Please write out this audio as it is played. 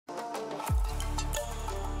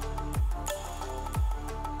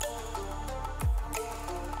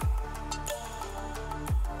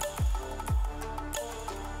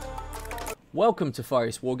Welcome to Far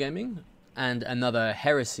East Wargaming and another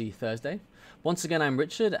Heresy Thursday. Once again, I'm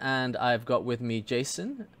Richard and I've got with me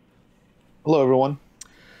Jason. Hello, everyone.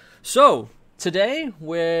 So, today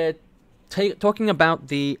we're talking about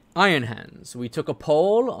the Iron Hands. We took a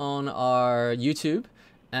poll on our YouTube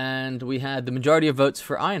and we had the majority of votes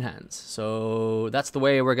for Iron Hands. So, that's the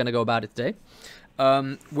way we're going to go about it today.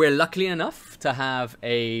 We're lucky enough to have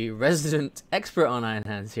a resident expert on Iron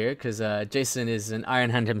Hands here because Jason is an Iron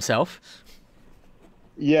Hand himself.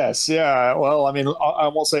 Yes, yeah. Well, I mean, I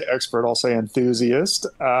won't say expert, I'll say enthusiast.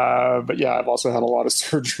 But yeah, I've also had a lot of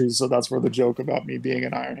surgeries, so that's where the joke about me being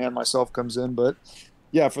an Iron Hand myself comes in. But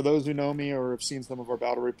yeah, for those who know me or have seen some of our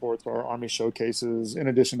battle reports, our army showcases, in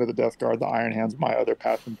addition to the Death Guard, the Iron Hand's my other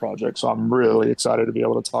passion project. So I'm really excited to be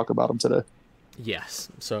able to talk about them today. Yes,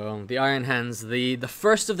 so the Iron Hands, the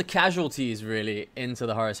first of the casualties really into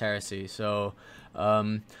the Horus Heresy. So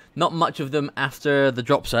not much of them after the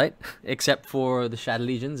drop site, except for the Shadow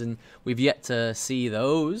Legions, and we've yet to see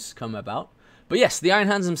those come about. But yes, the Iron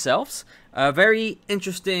Hands themselves, a very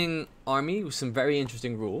interesting army with some very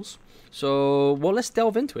interesting rules. So, well, let's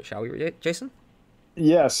delve into it, shall we, Jason?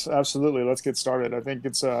 Yes, absolutely. Let's get started. I think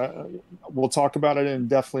we'll talk about it in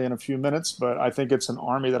definitely in a few minutes, but I think it's an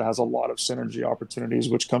army that has a lot of synergy opportunities,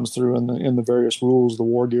 which comes through in the various rules, the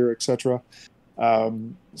war gear, etc.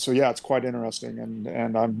 So yeah, it's quite interesting,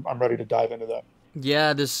 and I'm ready to dive into that.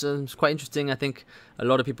 Yeah, this it's quite interesting. I think a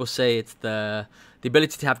lot of people say it's the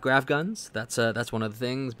ability to have grav guns. That's one of the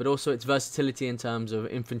things, but also its versatility in terms of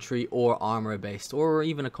infantry or armor based, or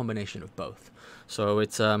even a combination of both. So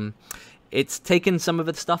it's taken some of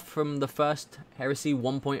the stuff from the first Heresy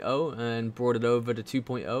 1.0 and brought it over to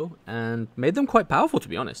 2.0 and made them quite powerful, to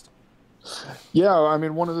be honest. Yeah, I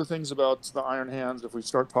mean, one of the things about the Iron Hands, if we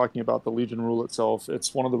start talking about the Legion rule itself,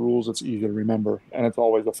 it's one of the rules that's easy to remember, and it's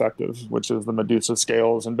always effective, which is the Medusa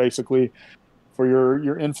scales. And basically, for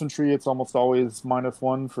your infantry, it's almost always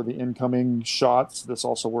 -1 for the incoming shots. This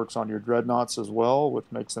also works on your dreadnoughts as well, which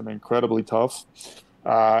makes them incredibly tough.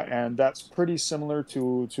 And that's pretty similar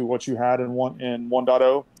to what you had in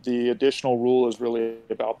 1.0. The additional rule is really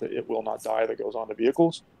about the it will not die that goes on the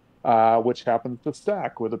vehicles, which happens to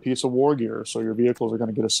stack with a piece of war gear. So your vehicles are going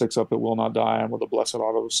to get a 6 up, it will not die, and with a Blessed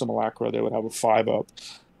Auto Simulacra, they would have a 5 up.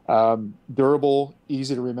 Durable,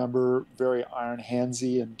 easy to remember, very Iron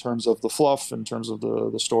Handsy in terms of the fluff, in terms of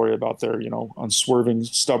the story about their unswerving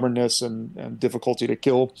stubbornness and difficulty to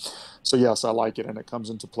kill. So yes, I like it, and it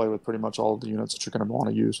comes into play with pretty much all of the units that you're going to want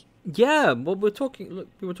to use. Yeah, well, we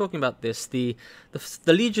were talking about this. The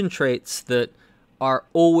Legion traits that are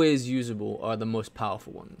always usable are the most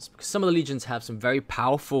powerful ones, because some of the legions have some very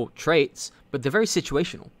powerful traits, but they're very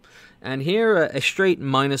situational. And here, a straight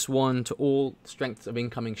 -1 to all strengths of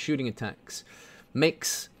incoming shooting attacks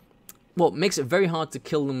makes it very hard to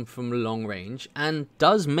kill them from long range, and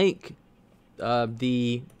does make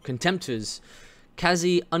the Contemptors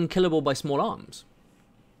quasi unkillable by small arms.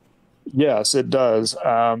 Yes, it does.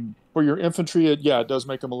 For your infantry, it does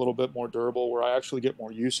make them a little bit more durable. Where I actually get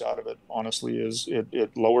more use out of it, honestly, is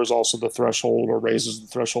it lowers also the threshold, or raises the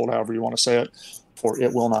threshold, however you want to say it, for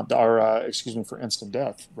it will not die, or excuse me, for instant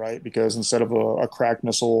death, right? Because instead of a crack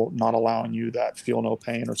missile not allowing you that feel no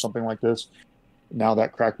pain or something like this, now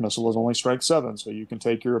that crack missile is only strike 7, so you can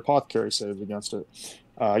take your apothecary saves against it.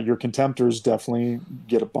 Your contemptors definitely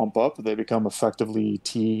get a bump up. They become effectively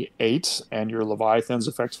T8, and your Leviathans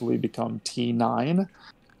effectively become T9.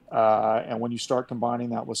 And when you start combining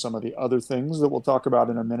that with some of the other things that we'll talk about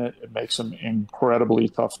in a minute, it makes them incredibly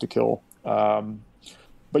tough to kill.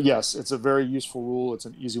 But yes, it's a very useful rule. It's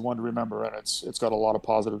an easy one to remember, and it's got a lot of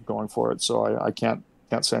positives going for it. So I can't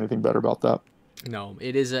say anything better about that. No,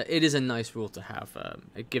 it is a nice rule to have.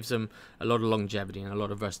 It gives them a lot of longevity and a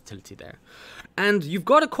lot of versatility there. And you've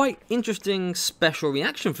got a quite interesting special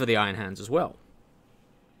reaction for the Iron Hands as well.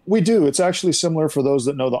 We do. It's actually similar for those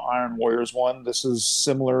that know the Iron Warriors one. This is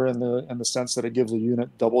similar in the sense that it gives a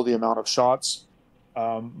unit double the amount of shots,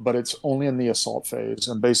 but it's only in the assault phase.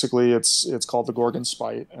 And basically, it's called the Gorgon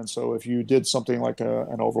Spite. And so if you did something like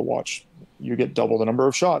an Overwatch, you get double the number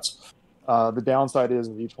of shots. The downside is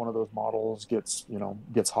that each one of those models gets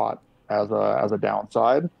hot as a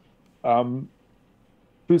downside.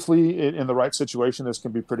 Truthfully, in the right situation, this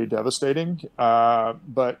can be pretty devastating.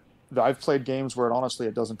 But I've played games where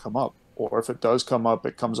it doesn't come up, or if it does come up,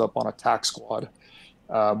 it comes up on a tac squad.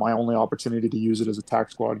 My only opportunity to use it as a tac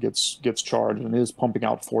squad gets charged and is pumping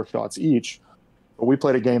out 4 shots each. But we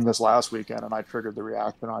played a game this last weekend, and I triggered the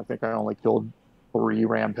reaction. I think I only killed 3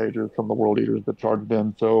 rampagers from the World Eaters that charged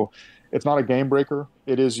in. So it's not a game breaker.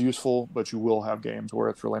 It is useful, but you will have games where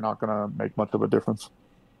it's really not going to make much of a difference.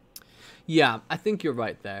 Yeah, I think you're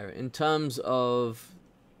right there. In terms of,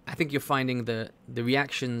 I think you're finding the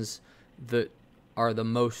reactions that are the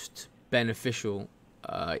most beneficial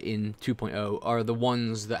in 2.0 are the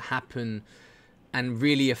ones that happen and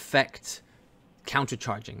really affect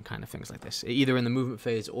countercharging kind of things like this, either in the movement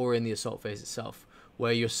phase or in the assault phase itself,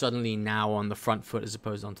 where you're suddenly now on the front foot as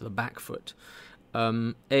opposed onto the back foot.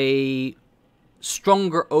 A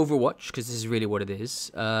stronger Overwatch, because this is really what it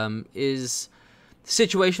is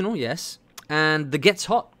situational, yes, and the gets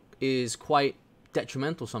hot is quite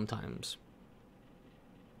detrimental sometimes.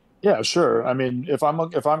 Yeah, sure. I mean, if I'm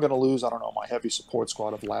going to lose, I don't know, my heavy support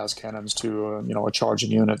squad of las cannons to a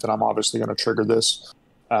charging unit, then I'm obviously going to trigger this.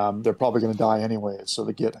 They're probably going to die anyway, so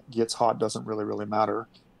the gets hot doesn't really matter.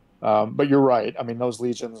 But you're right. I mean, those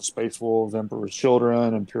legions, Space Wolves, Emperor's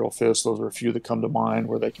Children, Imperial Fist, those are a few that come to mind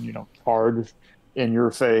where they can charge in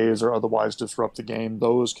your phase or otherwise disrupt the game.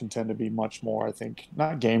 Those can tend to be much more, I think,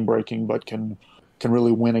 not game breaking, but can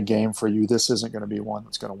really win a game for you. This isn't going to be one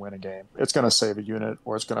that's going to win a game. It's going to save a unit,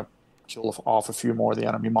 or it's going to kill off a few more of the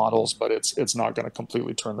enemy models, but it's not going to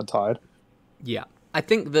completely turn the tide. Yeah, I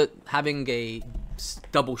think that having a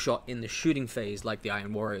double shot in the shooting phase like the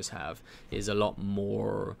Iron Warriors have is a lot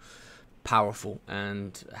more powerful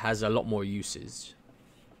and has a lot more uses.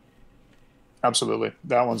 Absolutely,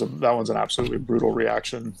 that one's an absolutely brutal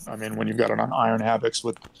reaction. I mean, when you've got an Iron Havocs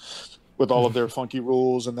with all of their funky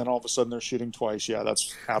rules, and then all of a sudden they're shooting twice. Yeah,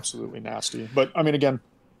 that's absolutely nasty. But I mean, again,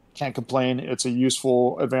 can't complain. It's a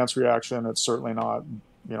useful advanced reaction. It's certainly not,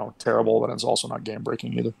 terrible, but it's also not game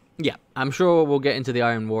breaking either. Yeah, I'm sure we'll get into the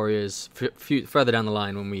Iron Warriors further down the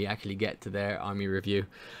line when we actually get to their army review.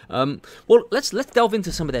 Well, let's delve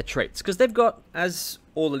into some of their traits, because they've got, as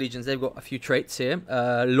all the legions, they've got a few traits here: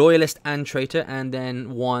 loyalist and traitor, and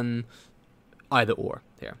then one either or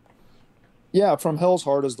here. Yeah, from Hell's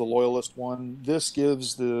Heart is the loyalist one. This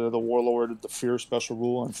gives the warlord the fear special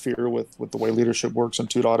rule, and fear with the way leadership works in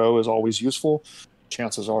 2.0 is always useful.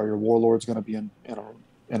 Chances are your warlord's going to be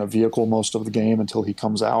in a vehicle most of the game until he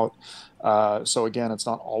comes out. So again, it's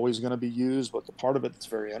not always going to be used, but the part of it that's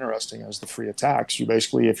very interesting is the free attacks. You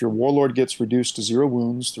basically, if your warlord gets reduced to 0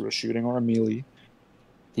 wounds through a shooting or a melee,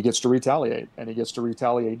 he gets to retaliate, and he gets to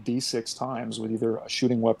retaliate D6 times with either a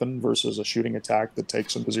shooting weapon versus a shooting attack that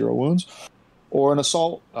takes him to 0 wounds, or an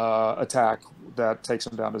assault attack that takes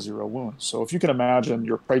him down to 0 wounds. So if you can imagine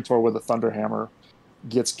your Praetor with a Thunderhammer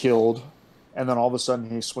gets killed, and then all of a sudden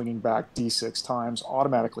he's swinging back D6 times,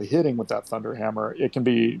 automatically hitting with that Thunderhammer, it can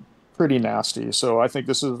be pretty nasty. So I think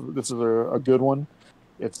this is a good one.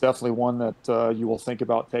 It's definitely one that you will think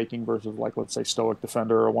about taking versus, like, let's say, Stoic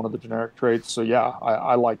Defender or one of the generic traits. So yeah,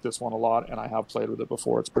 I like this one a lot, and I have played with it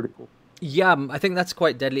before. It's pretty cool. Yeah, I think that's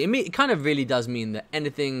quite deadly. It kind of really does mean that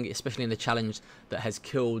anything, especially in the challenge, that has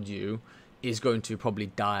killed you is going to probably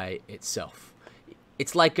die itself.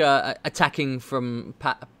 It's like attacking from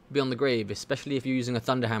beyond the grave, especially if you're using a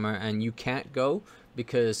Thunderhammer and you can't go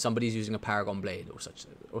because somebody's using a Paragon Blade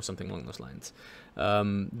or something along those lines.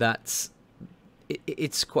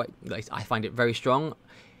 It's quite, like, I find it very strong.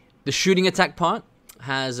 The shooting attack part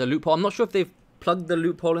has a loophole. I'm not sure if they've plugged the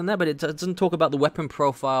loophole in there, but it doesn't talk about the weapon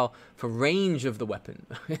profile for range of the weapon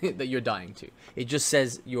that you're dying to. It just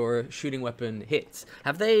says your shooting weapon hits.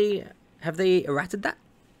 Have they errated that?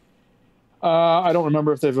 I don't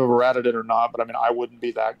remember if they've ever added it or not, but I mean, I wouldn't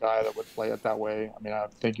be that guy that would play it that way. I mean, I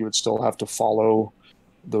think you would still have to follow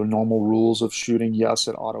the normal rules of shooting. Yes,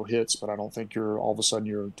 it auto hits, but I don't think all of a sudden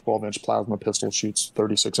your 12-inch plasma pistol shoots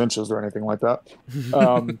 36 inches or anything like that.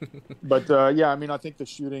 But yeah, I mean, I think the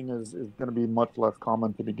shooting is going to be much less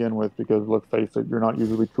common to begin with, because let's face it, you're not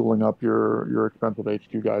usually tooling up your expensive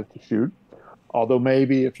HQ guys to shoot. Although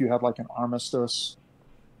maybe if you have like an Armistice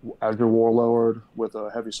as your warlord with a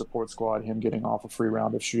heavy support squad, him getting off a free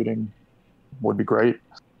round of shooting would be great.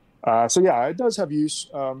 So yeah, it does have use,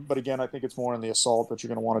 but again, I think it's more in the assault that you're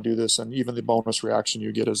going to want to do this, and even the bonus reaction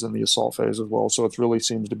you get is in the assault phase as well, so it really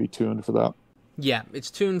seems to be tuned for that. Yeah, it's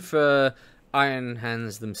tuned for Iron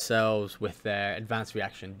Hands themselves with their advanced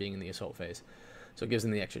reaction being in the assault phase, so it gives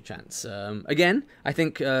them the extra chance. Again, I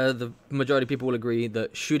think the majority of people will agree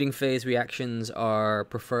that shooting phase reactions are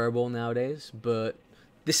preferable nowadays, but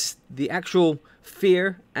the actual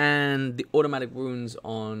fear and the automatic wounds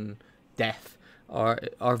on death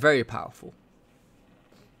are very powerful.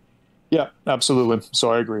 Yeah, absolutely.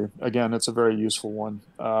 So I agree. Again, it's a very useful one.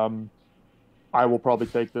 I will probably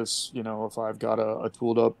take this, if I've got a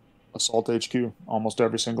tooled up assault HQ almost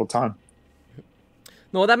every single time.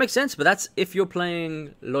 No, that makes sense, but that's if you're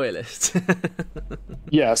playing Loyalist.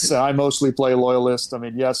 Yes, I mostly play Loyalist. I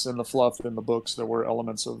mean, yes, in the fluff, in the books, there were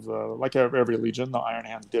elements of, like every Legion, the Iron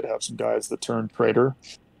Hands did have some guys that turned traitor.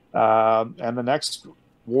 And the next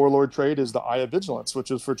warlord trait is the Eye of Vigilance,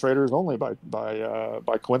 which is for traders only by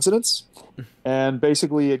coincidence. And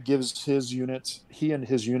basically, it gives he and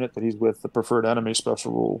his unit that he's with, the preferred enemy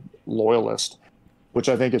special rule, Loyalist, which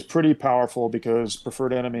I think is pretty powerful because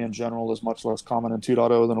preferred enemy in general is much less common in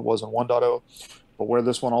 2.0 than it was in 1.0. But where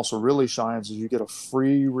this one also really shines is you get a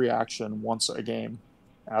free reaction once a game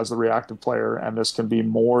as the reactive player, and this can be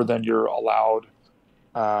more than your allowed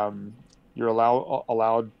number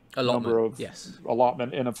Allotment, of yes.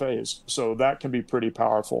 allotment in a phase. So that can be pretty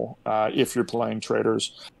powerful if you're playing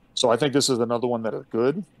traders. So I think this is another one that is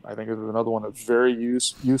good. I think this is another one that's very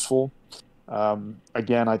useful.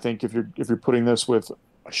 Again, I think if you're putting this with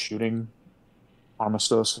a shooting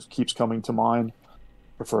armistice, keeps coming to mind.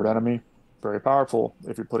 Preferred enemy, very powerful.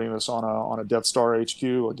 If you're putting this on a Death Star HQ,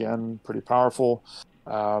 again, pretty powerful.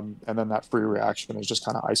 And then that free reaction is just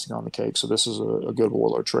kind of icing on the cake. So this is a good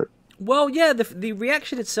warlord trait. Well, yeah, the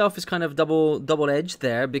reaction itself is kind of double edged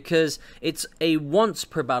there because it's a once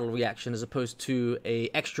per battle reaction as opposed to a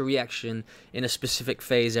extra reaction in a specific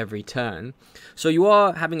phase every turn. So you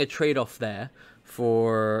are having a trade off there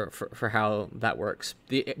for how that works.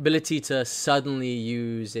 The ability to suddenly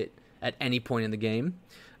use it at any point in the game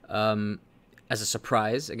as a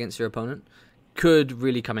surprise against your opponent could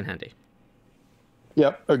really come in handy.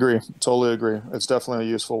 Yep, agree. Totally agree. It's definitely a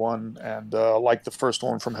useful one. And like the first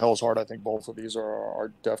one from Hell's Heart, I think both of these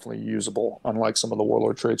are definitely usable, unlike some of the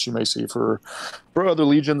warlord traits you may see for other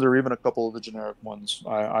legions or even a couple of the generic ones.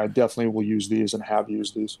 I definitely will use these and have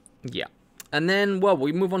used these. Yeah. And then, well,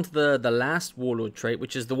 we move on to the last warlord trait,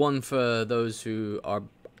 which is the one for those who are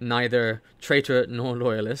neither traitor nor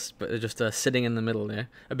loyalist, but they're just sitting in the middle there,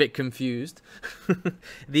 a bit confused.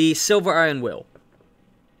 The Silver Iron Will.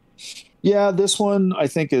 Yeah, this one I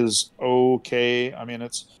think is okay. I mean,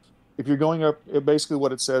 it's if you're going up, basically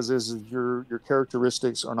what it says is your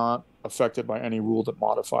characteristics are not affected by any rule that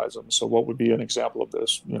modifies them. So what would be an example of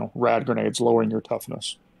this? You know, rad grenades lowering your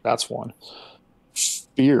toughness. That's one.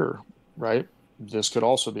 Fear, right? This could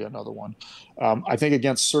also be another one. I think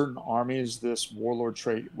against certain armies, this warlord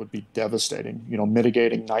trait would be devastating. You know,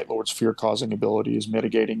 mitigating Night Lord's fear-causing abilities,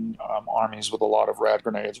 mitigating armies with a lot of rad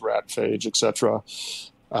grenades, rad phage, etc.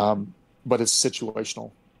 But it's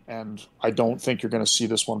situational, and I don't think you're going to see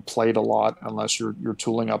this one played a lot unless you're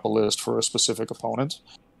tooling up a list for a specific opponent,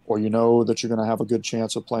 or you know that you're going to have a good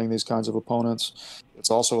chance of playing these kinds of opponents.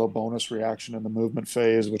 It's also a bonus reaction in the movement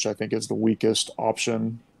phase, which I think is the weakest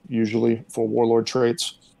option usually for warlord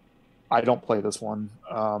traits. I don't play this one.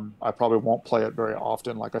 I probably won't play it very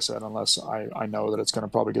often, like I said, unless I know that it's going to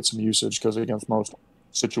probably get some usage, because against most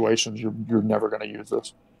situations, you're never going to use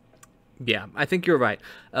this. Yeah, I think you're right.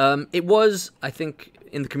 It was, I think,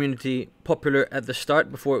 in the community popular at the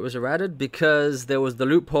start before it was errated because there was the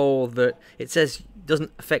loophole that it says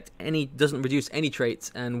doesn't reduce any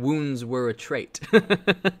traits, and wounds were a trait.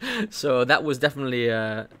 So that was definitely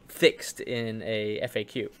fixed in a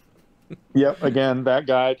FAQ. Yep, again, that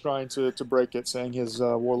guy trying to break it, saying his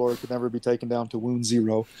warlord could never be taken down to wound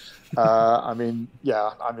 0. I mean,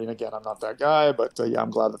 yeah, I mean, again, I'm not that guy, but yeah,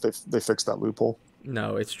 I'm glad that they fixed that loophole.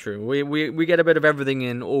 No, it's true. We get a bit of everything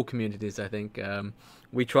in all communities, I think.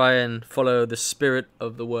 We try and follow the spirit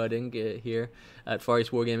of the wording here at Far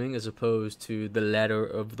East Wargaming as opposed to the letter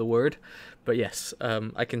of the word. But yes,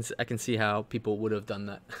 I can see how people would have done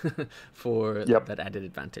that for that added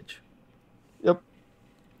advantage. Yep.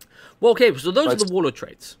 Well, okay, so those are the warlord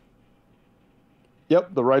traits.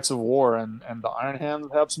 Yep, the Rights of War, and the Iron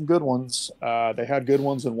Hands have some good ones. They had good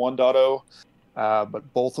ones in 1.0.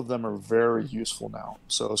 But both of them are very useful now.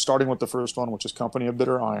 So starting with the first one, which is Company of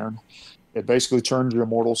Bitter Iron, it basically turns your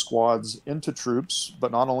immortal squads into troops,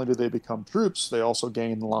 but not only do they become troops, they also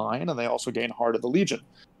gain line, and they also gain Heart of the Legion,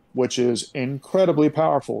 which is incredibly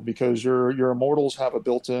powerful because your immortals have a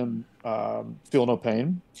built-in Feel No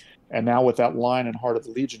Pain, and now with that line and Heart of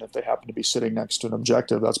the Legion, if they happen to be sitting next to an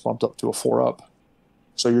objective, that's bumped up to a 4-up.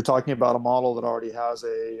 So you're talking about a model that already has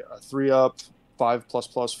a 3-up,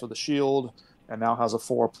 5++ for the shield, and now has a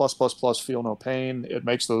 4+++ Feel No Pain. It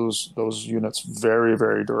makes those units very,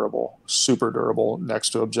 very durable, super durable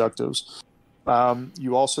next to objectives.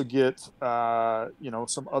 You also get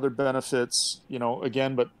some other benefits,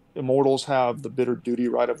 again, but immortals have the Bitter Duty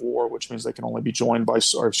Right of War, which means they can only be joined by,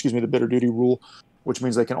 the Bitter Duty rule, which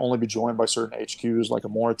means they can only be joined by certain HQs like a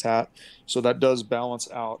Moritat. So that does balance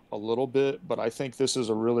out a little bit, but I think this is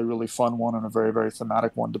a really, really fun one and a very, very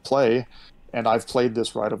thematic one to play. And I've played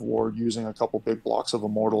this Rite of War using a couple big blocks of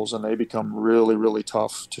Immortals, and they become really, really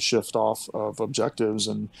tough to shift off of objectives.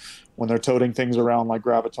 And when they're toting things around like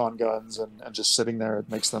graviton guns and just sitting there, it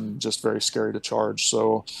makes them just very scary to charge.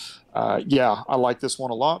 So, yeah, I like this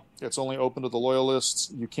one a lot. It's only open to the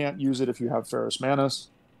Loyalists. You can't use it if you have Ferrus Manus,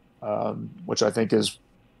 which I think is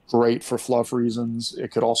great for fluff reasons.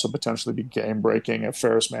 It could also potentially be game breaking if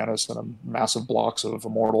Ferrus Manus and a massive blocks of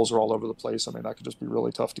Immortals are all over the place. I mean, that could just be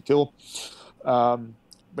really tough to kill.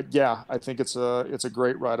 But yeah, I think it's a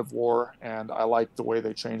great Rite of War, and I like the way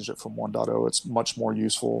they changed it from 1.0. It's much more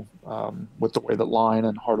useful with the way that Line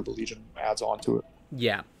and Heart of the Legion adds on to it.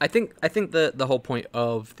 Yeah, I think the whole point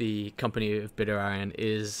of the Company of Bitter Iron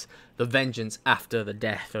is the vengeance after the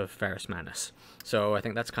death of Ferrus Manus. So I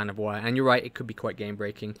think that's kind of why. And you're right, it could be quite game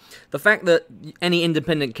breaking. The fact that any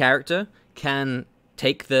independent character can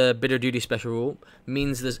take the Bitter Duty special rule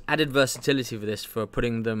means there's added versatility for this, for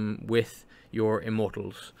putting them with your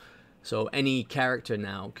Immortals. So any character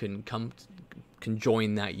now can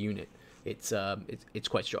join that unit. It's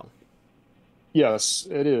quite strong. Yes,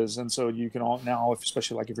 it is. And so you can all now,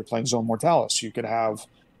 especially like if you're playing Zone Mortalis, you could have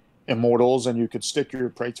Immortals and you could stick your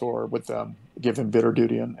Praetor with them, give him Bitter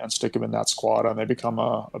Duty and stick him in that squad, and they become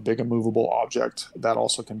a big immovable object that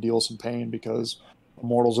also can deal some pain because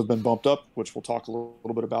Immortals have been bumped up, which we'll talk a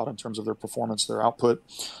little bit about in terms of their performance, their output.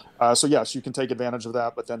 So yes, you can take advantage of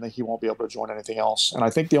that, but then he won't be able to join anything else. And I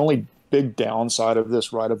think the only big downside of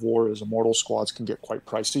this Rite of War is Immortal squads can get quite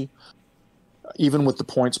pricey. Even with the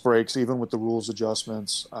points breaks, even with the rules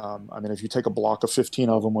adjustments. I mean, if you take a block of 15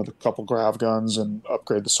 of them with a couple grav guns and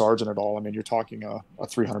upgrade the sergeant at all, I mean, you're talking a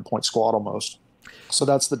 300-point squad almost. So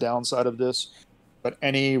that's the downside of this. But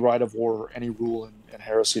any Rite of War or any rule in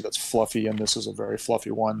Heresy that's fluffy, and this is a very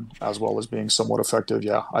fluffy one, as well as being somewhat effective,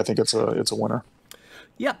 yeah, I think it's a winner.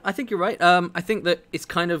 Yeah, I think you're right. I think that it's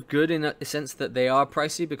kind of good in a sense that they are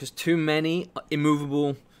pricey, because too many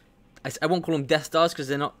immovable, I won't call them Death Stars because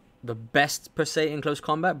they're not the best per se in close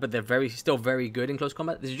combat, but they're still very good in close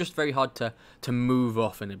combat. They're just very hard to move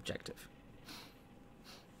off an objective.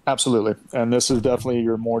 Absolutely. And this is definitely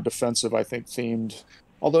your more defensive, I think, themed,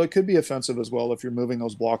 although it could be offensive as well if you're moving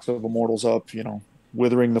those blocks of Immortals up,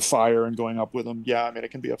 withering the fire and going up with them. Yeah, I mean,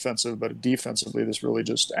 it can be offensive, but defensively, this really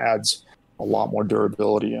just adds a lot more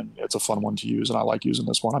durability, and it's a fun one to use, and I like using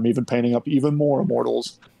this one. I'm even painting up even more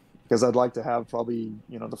Immortals because I'd like to have probably,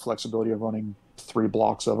 the flexibility of running 3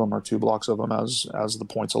 blocks of them or 2 blocks of them as the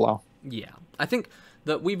points allow. Yeah, I think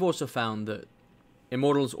that we've also found that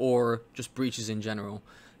Immortals, or just Breaches in general,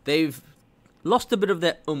 they've lost a bit of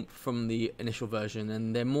their oomph from the initial version,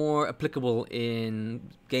 and they're more applicable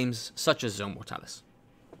in games such as Zone Mortalis.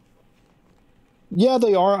 Yeah,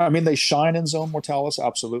 they are. I mean, they shine in Zone Mortalis,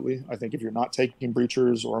 absolutely. I think if you're not taking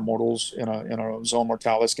Breachers or Immortals in a Zone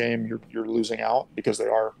Mortalis game, you're losing out because they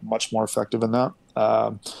are much more effective in that.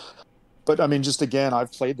 But I mean, just again,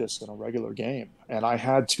 I've played this in a regular game, and I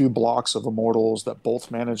had 2 blocks of Immortals that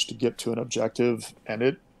both managed to get to an objective,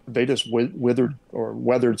 and they just weathered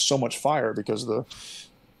so much fire because the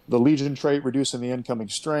Legion trait reducing the incoming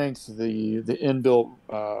strength, the inbuilt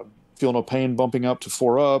Feel No Pain bumping up to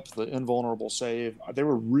 4 up, the invulnerable save, they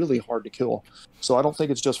were really hard to kill. So I don't think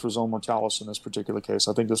it's just for Zone Mortalis in this particular case.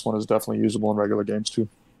 I think this one is definitely usable in regular games too.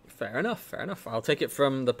 Fair enough. I'll take it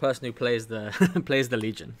from the person who plays the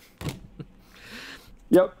Legion.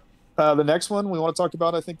 Yep. The next one we want to talk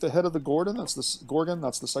about, I think, the Head of the Gorgon. That's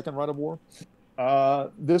the second Rite of War.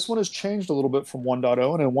 This one has changed a little bit from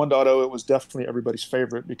 1.0, and in 1.0 it was definitely everybody's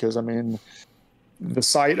favorite because, I mean, the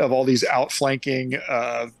sight of all these outflanking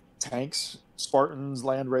tanks, Spartans,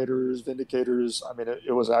 Land Raiders, Vindicators, I mean,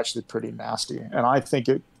 it was actually pretty nasty. And I think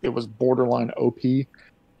it was borderline OP in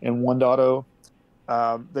 1.0.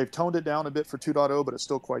 They've toned it down a bit for 2.0, but it's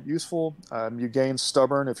still quite useful. You gain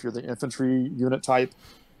Stubborn if you're the infantry unit type.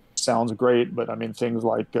 Sounds great, but I mean, things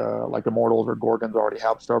like Immortals or Gorgons already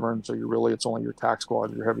have Stubborn, so it's only your tack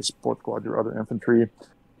squad, your heavy support squad, your other infantry.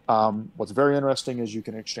 What's very interesting is you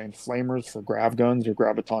can exchange Flamers for grav guns or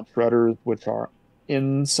graviton shredders, which are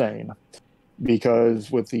insane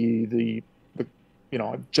because with the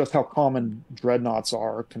just how common dreadnoughts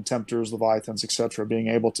are, contemptors, leviathans, etc., being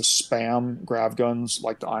able to spam grav guns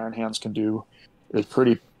like the Iron Hands can do is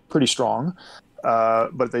pretty strong.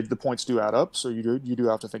 But the points do add up, so you do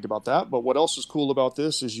have to think about that. But what else is cool about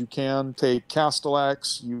this is you can take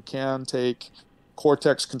Castellax, you can take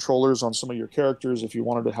Cortex controllers on some of your characters if you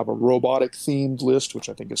wanted to have a robotic themed list, which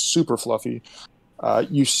I think is super fluffy.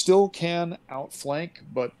 You still can outflank,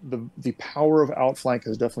 but the power of outflank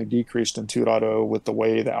has definitely decreased in 2.0 with the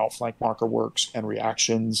way the outflank marker works and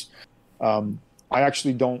reactions. I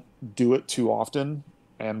actually don't do it too often,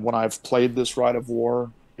 And when I've played this Rite of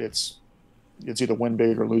War, it's either win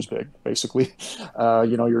big or lose big, basically.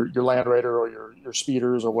 Your Land Raider or your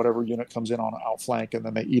speeders or whatever unit comes in on an outflank, and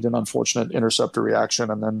then they eat an unfortunate interceptor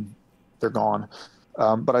reaction, and then they're gone.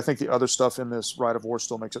 But I think the other stuff in this Rite of War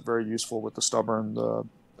still makes it very useful with the stubborn, the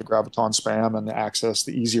graviton spam, and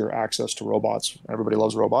the easier access to robots. Everybody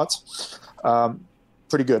loves robots.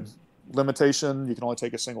 Pretty good. Limitation, you can only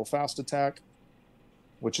take a single fast attack,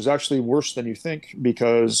 which is actually worse than you think,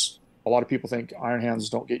 because a lot of people think Iron Hands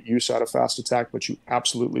don't get use out of fast attack, but you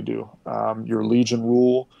absolutely do. Your Legion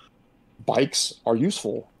rule bikes are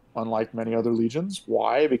useful, unlike many other legions.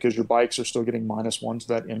 Why? Because your bikes are still getting -1 to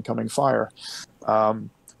that incoming fire.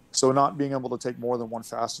 So not being able to take more than one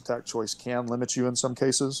fast attack choice can limit you in some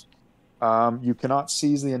cases. You cannot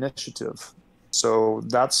seize the initiative, so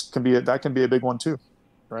that can be a big one too,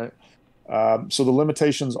 right? So the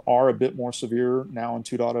limitations are a bit more severe now in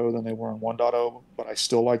 2.0 than they were in 1.0, but I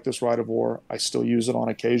still like this Rite of War. I still use it on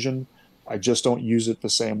occasion. I just don't use it the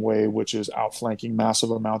same way, which is outflanking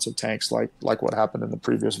massive amounts of tanks like what happened in the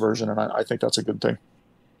previous version, and I think that's a good thing.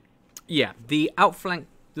 Yeah, the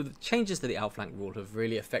changes to the outflank rule have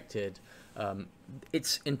really affected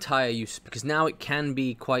its entire use, because now it can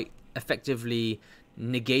be quite effectively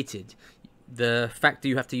negated. The fact that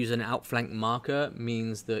you have to use an outflank marker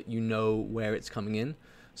means that you know where it's coming in,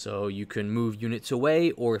 so you can move units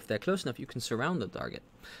away, or if they're close enough, you can surround the target.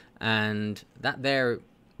 And that there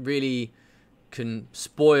really can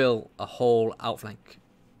spoil a whole outflank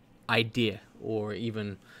idea, or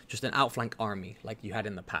even just an outflank army like you had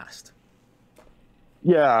in the past.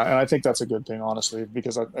 Yeah, and I think that's a good thing, honestly,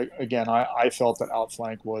 because I felt that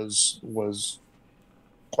outflank was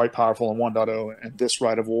quite powerful in 1.0, and this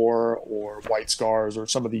Rite of War or White Scars or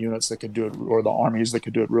some of the units that could do it, or the armies that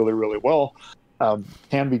could do it really, really well,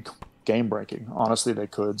 can be game breaking. Honestly, they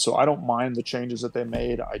could. So I don't mind the changes that they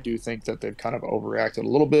made. I do think that they've kind of overreacted a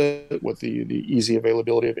little bit with the easy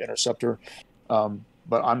availability of Interceptor.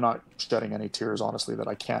 But I'm not shedding any tears, honestly, that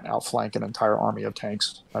I can't outflank an entire army of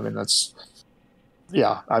tanks. I mean,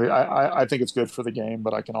 yeah, I think it's good for the game,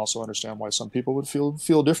 but I can also understand why some people would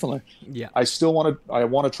feel differently. Yeah, I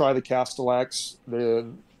want to try the Castellax.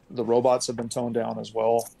 The robots have been toned down as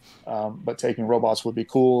well, but taking robots would be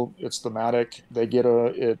cool. It's thematic. They get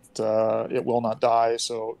it will not die,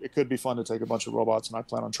 so it could be fun to take a bunch of robots, and I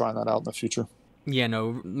plan on trying that out in the future. Yeah,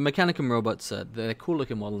 no, Mechanicum robots, they're cool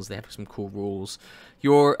looking models, they have some cool rules.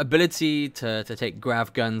 Your ability to take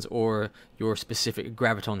grav guns or your specific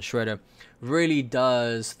graviton shredder really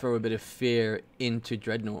does throw a bit of fear into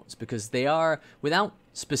dreadnoughts, because they are, without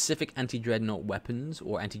specific anti-dreadnought weapons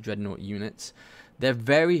or anti-dreadnought units, they're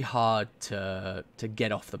very hard to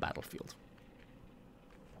get off the battlefield.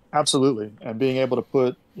 Absolutely. And being able to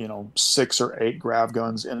put, 6 or 8 grav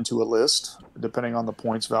guns into a list, depending on the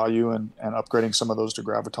points value, and upgrading some of those to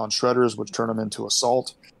graviton shredders, which turn them into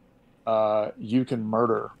assault, you can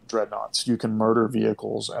murder dreadnoughts. You can murder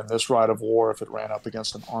vehicles. And this Rite of War, if it ran up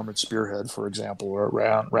against an armored spearhead, for example, or it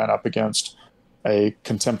ran up against a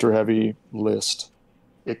contemptor heavy list,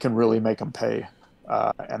 it can really make them pay.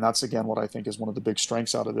 And that's, again, what I think is one of the big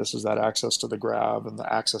strengths out of this, is that access to the grav and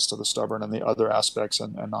the access to the stubborn and the other aspects,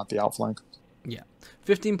 and not the outflank. Yeah.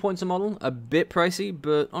 15 points a model, a bit pricey,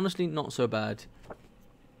 but honestly not so bad.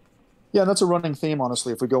 Yeah, and that's a running theme,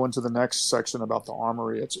 honestly. If we go into the next section about the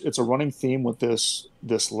armory, it's a running theme with this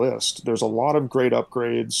list. There's a lot of great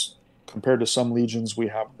upgrades. Compared to some legions, we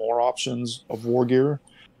have more options of war gear,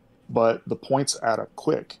 but the points add up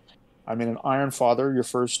quick. I mean, an Iron Father, your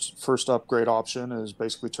first upgrade option is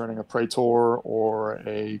basically turning a Praetor or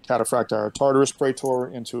a Cataphractii Tartarus Praetor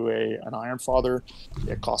into an Iron Father.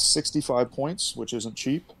 It costs 65 points, which isn't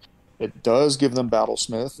cheap. It does give them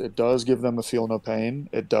Battlesmith. It does give them a Feel No Pain.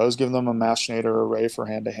 It does give them a Machinator Array for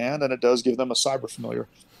hand-to-hand, and it does give them a Cyber Familiar.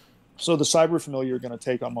 So the Cyber Familiar you're going to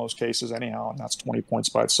take on most cases anyhow, and that's 20 points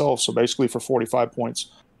by itself. So basically for 45 points,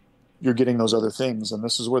 you're getting those other things, and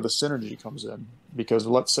this is where the synergy comes in. Because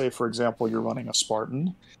let's say, for example, you're running a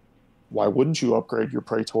Spartan. Why wouldn't you upgrade your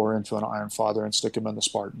Praetor into an Iron Father and stick him in the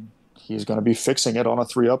Spartan? He's going to be fixing it on a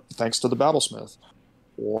 3-up thanks to the Battlesmith.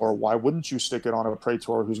 Or why wouldn't you stick it on a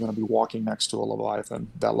Praetor who's going to be walking next to a Leviathan?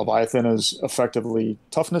 That Leviathan is effectively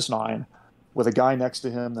toughness 9 with a guy next to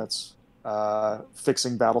him that's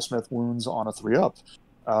fixing Battlesmith wounds on a 3-up.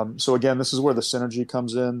 So again, this is where the synergy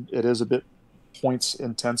comes in. It is a bit points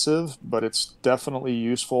intensive, but it's definitely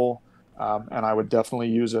useful, and I would definitely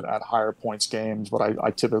use it at higher points games, but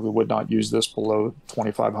I typically would not use this below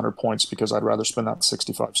 2,500 points, because I'd rather spend that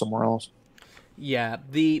 65 somewhere else. Yeah,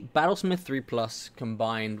 the Battlesmith 3 Plus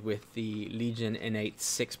combined with the Legion Innate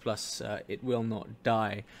 6 Plus, it will not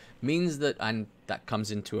die, means that, and that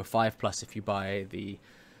comes into a 5 Plus if you buy the,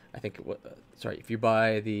 I think, if you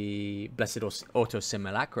buy the Blessed Auto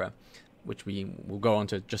Simulacra, which we will go on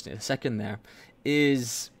to just in a second there,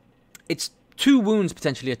 is it's 2 wounds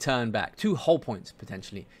potentially a turn back, 2 hull points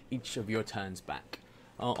potentially each of your turns back.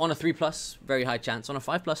 On a 3 Plus, very high chance. On a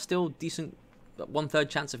 5 Plus, still decent, 1/3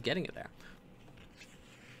 chance of getting it there.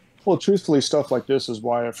 Well, truthfully, stuff like this is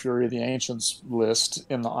why a Fury of the Ancients list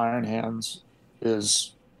in the Iron Hands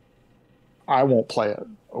is, I won't play it.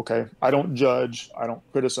 Okay. I don't judge. I don't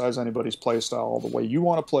criticize anybody's play style. The way you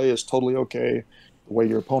want to play is totally okay. The way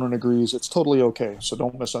your opponent agrees, it's totally okay. So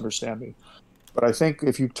don't misunderstand me. But I think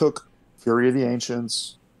if you took Fury of the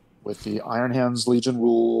Ancients with the Iron Hands Legion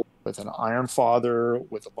rule, with an Iron Father,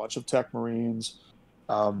 with a bunch of Tech Marines,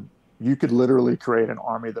 you could literally create an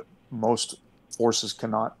army that most forces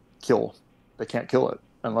cannot kill. They can't kill it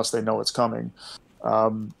unless they know it's coming.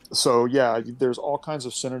 So yeah, there's all kinds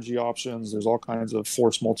of synergy options. There's all kinds of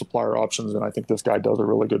force multiplier options, and I think this guy does a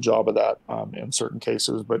really good job of that in certain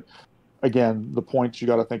cases. But again, the point you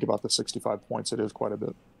got to think about the 65 points. It is quite a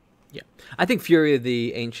bit. Yeah, I think Fury of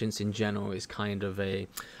the Ancients in general is kind of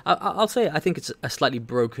I'll say I think it's a slightly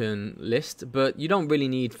broken list, but you don't really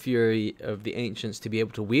need Fury of the Ancients to be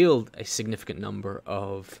able to wield a significant number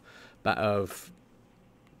of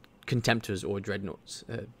Contemptors or Dreadnoughts,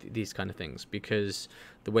 these kind of things, because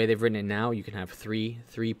the way they've written it now, you can have three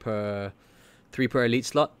per elite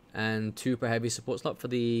slot and 2 per heavy support slot for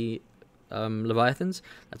the Leviathans.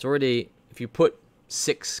 That's already, if you put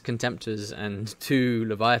 6 Contemptors and 2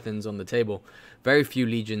 Leviathans on the table, very few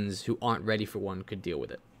legions who aren't ready for one could deal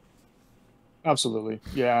with it. Absolutely.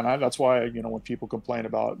 Yeah, and that's why, when people complain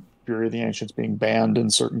about Fury of the Ancients being banned in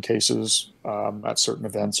certain cases at certain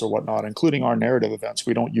events or whatnot, including our narrative events,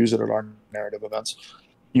 we don't use it at our narrative events.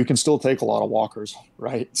 You can still take a lot of walkers,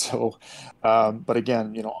 right? So, but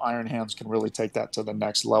again, Iron Hands can really take that to the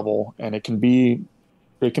next level, and it can be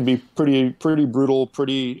pretty brutal,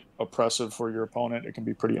 pretty oppressive for your opponent. It can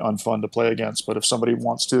be pretty unfun to play against. But if somebody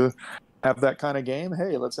wants to have that kind of game,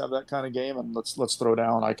 hey, let's have that kind of game, and let's throw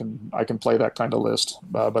down. I can play that kind of list,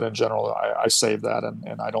 but in general, I save that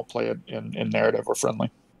and I don't play it in narrative or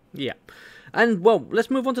friendly. Yeah. And, well,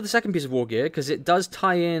 let's move on to the second piece of war gear, because it does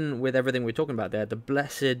tie in with everything we're talking about there, the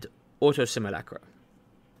Blessed Auto Simulacra.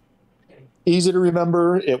 Easy to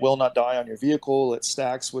remember. It will not die on your vehicle. It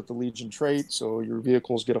stacks with the Legion trait, so your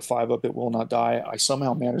vehicles get a 5-up. It will not die. I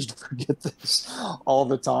somehow managed to forget this all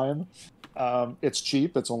the time. It's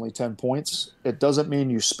cheap. It's only 10 points. It doesn't mean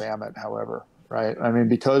you spam it, however, right? I mean,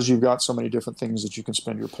 because you've got so many different things that you can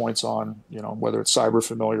spend your points on, whether it's cyber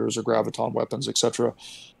familiars or graviton weapons, etc.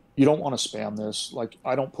 You don't want to spam this. Like,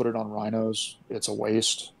 I don't put it on rhinos. It's a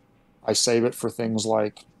waste. I save it for things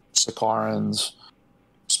like Sakarans,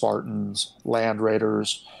 Spartans, Land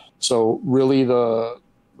Raiders. So really the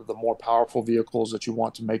more powerful vehicles that you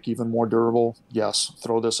want to make even more durable, yes,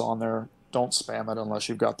 throw this on there. Don't spam it unless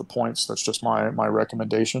you've got the points. That's just my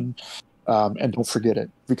recommendation. And don't forget it,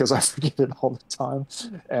 because I forget it all the time.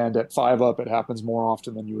 And at 5-up, it happens more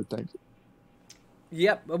often than you would think.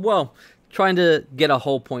 Yep, well, trying to get a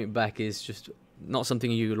whole point back is just not something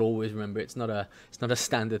you'll always remember. It's not a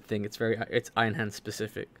standard thing. It's Iron Hand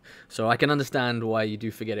specific. So I can understand why you do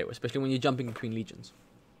forget it, especially when you're jumping between legions.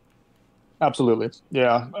 Absolutely,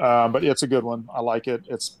 yeah. But it's a good one. I like it.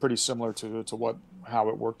 It's pretty similar to how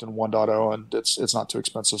it worked in 1.0, and it's not too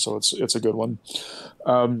expensive, so it's a good one.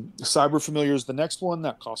 Cyber Familiar is the next one.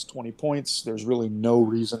 That costs 20 points. There's really no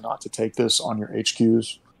reason not to take this on your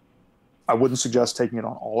HQs. I wouldn't suggest taking it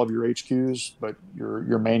on all of your HQs, but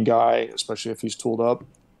your main guy, especially if he's tooled up,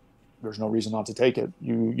 there's no reason not to take it.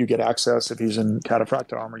 You get access, if he's in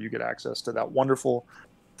cataphractic armor, you get access to that wonderful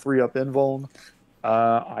 3-up invuln.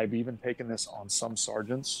 I've even taken this on some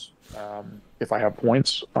sergeants. If I have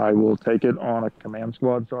points, I will take it on a command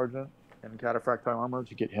squad sergeant in cataphractic armor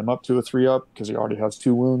to get him up to a 3-up because he already has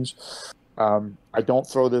 2 wounds. I don't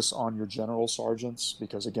throw this on your general sergeants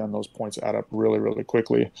because, again, those points add up really, really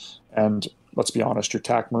quickly. And let's be honest, your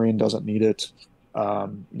TAC Marine doesn't need it.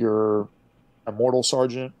 Your Immortal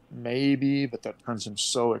Sergeant, maybe, but that turns him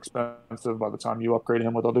so expensive by the time you upgrade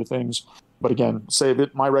him with other things. But again, save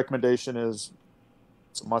it. My recommendation is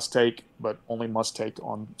it's a must-take, but only must-take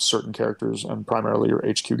on certain characters and primarily your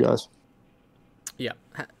HQ guys. Yeah.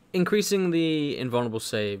 Increasing the invulnerable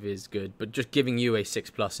save is good, but just giving you a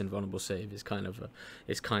 6+ invulnerable save is kind of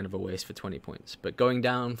a waste for 20 points. But going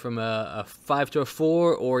down from a 5 to a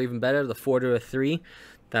 4, or even better, the 4 to a 3,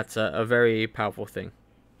 that's a very powerful thing.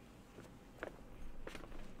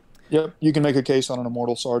 Yep, you can make a case on an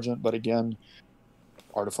Immortal Sergeant, but again,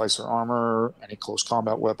 Artificer Armor, any close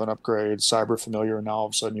combat weapon upgrade, Cyber Familiar, and now all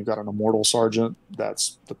of a sudden you've got an Immortal Sergeant.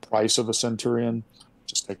 That's the price of a Centurion.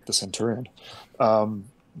 Just take the Centurion.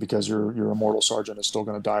 Because your Immortal Sergeant is still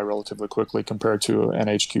going to die relatively quickly compared to an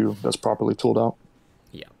HQ that's properly tooled out.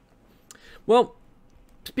 Yeah. Well,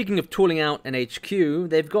 speaking of tooling out an HQ,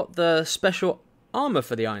 they've got the special armor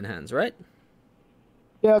for the Iron Hands, right?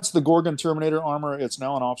 Yeah, it's the Gorgon Terminator armor. It's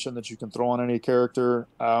now an option that you can throw on any character.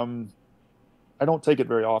 I don't take it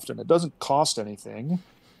very often. It doesn't cost anything.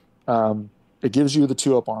 It gives you the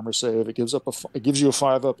 2-up armor save. It gives you a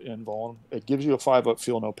 5-up invuln. It gives you a 5-up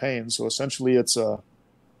feel no pain. So essentially, it's an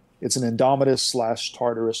Indomitus /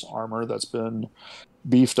 Tartarus armor that's been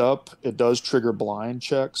beefed up. It does trigger blind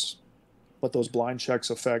checks, but those blind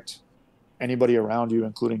checks affect anybody around you,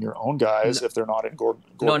 including your own guys, if they're not in Gorgon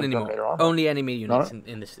Terminator armor. Only enemy units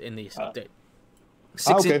in this update.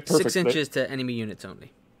 6 inches to enemy units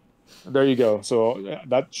only. There you go. So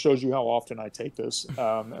that shows you how often I take this.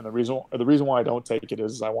 And the reason why I don't take it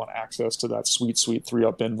is I want access to that sweet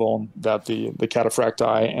 3-up invuln that the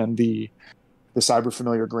Cataphracti and the Cyber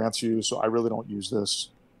Familiar grants you. So I really don't use this.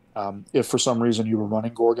 If for some reason you were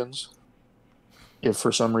running Gorgons, if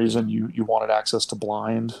for some reason you wanted access to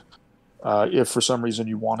blind, if for some reason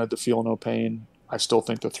you wanted to feel no pain, I still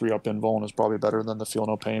think the 3-up invuln is probably better than the feel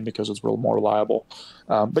no pain because it's real more reliable.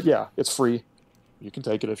 But yeah, it's free. You can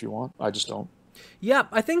take it if you want. I just don't. Yeah,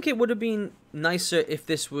 I think it would have been nicer if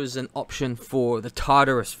this was an option for the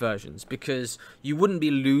Tartarus versions, because you wouldn't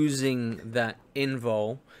be losing that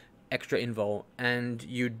extra invul, and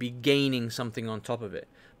you'd be gaining something on top of it.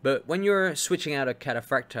 But when you're switching out a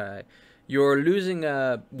Cataphracti, you're losing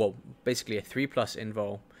basically a 3+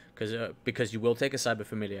 invul, because you will take a Cyber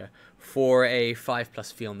Familiar for a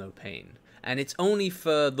 5+ feel no pain. And it's only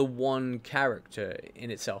for the one character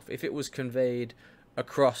in itself. If it was conveyed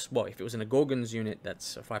across, if it was in a Gorgon's unit,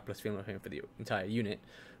 that's a 5+ feel no pain for the entire unit.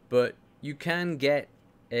 But you can get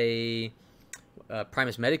a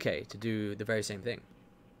Primus Medicae to do the very same thing.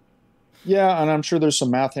 Yeah, and I'm sure there's some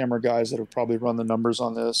Math Hammer guys that have probably run the numbers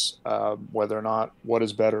on this, whether or not what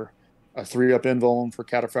is better. A 3-up invuln for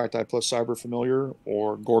Cataphracti plus Cyber Familiar,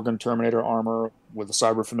 or Gorgon Terminator armor with a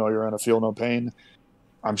Cyber Familiar and a feel no pain.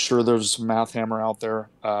 I'm sure there's some Math Hammer out there.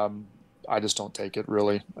 I just don't take it,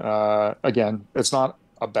 really. Again, it's not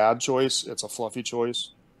a bad choice. It's a fluffy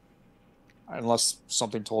choice. Unless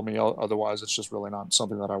something told me otherwise, it's just really not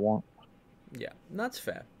something that I want. Yeah, that's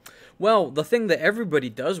fair. Well, the thing that everybody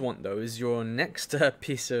does want, though, is your next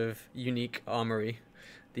piece of unique armory,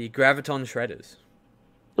 the Graviton Shredders.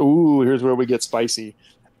 Ooh, here's where we get spicy.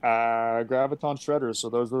 Graviton Shredders. So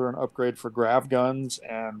those are an upgrade for grav guns,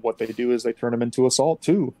 and what they do is they turn them into assault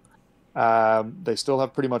too. They still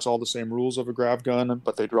have pretty much all the same rules of a grav gun,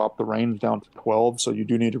 but they drop the range down to 12, so you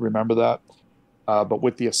do need to remember that. But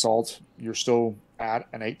with the assault, you're still at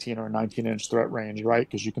an 18 or 19-inch threat range, right?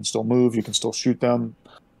 Because you can still move, you can still shoot them.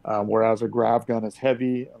 Whereas a grav gun is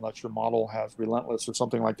heavy, unless your model has Relentless or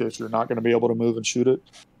something like this, you're not going to be able to move and shoot it.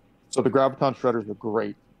 So the Graviton Shredders are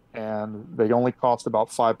great, and they only cost about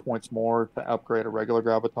 5 points more to upgrade a regular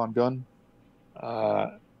Graviton gun.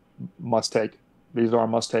 Must take. These are a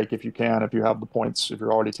must take if you can, if you have the points. If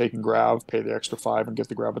you're already taking Grav, pay the extra 5 and get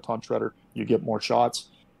the Graviton Shredder. You get more shots.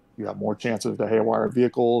 You have more chances to haywire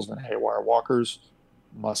vehicles and haywire walkers.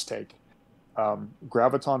 Must take.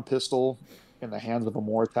 Graviton Pistol in the hands of a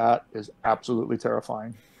Mortat is absolutely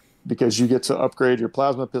terrifying, because you get to upgrade your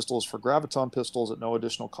plasma pistols for Graviton pistols at no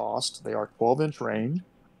additional cost. They are 12-inch range.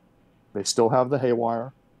 They still have the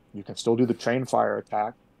haywire. You can still do the chain fire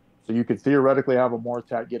attack. So you could theoretically have a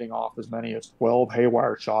Mortat getting off as many as 12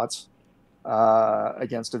 haywire shots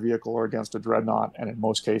against a vehicle or against a dreadnought, and in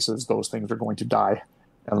most cases, those things are going to die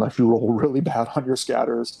unless you roll really bad on your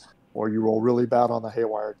scatters or you roll really bad on the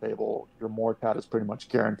haywire table. Your Mortat is pretty much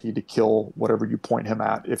guaranteed to kill whatever you point him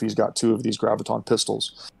at if he's got 2 of these Graviton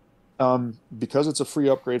pistols. Because it's a free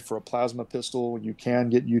upgrade for a plasma pistol, you can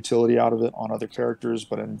get utility out of it on other characters,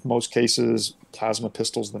 but in most cases, plasma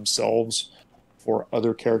pistols themselves for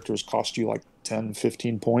other characters cost you like 10,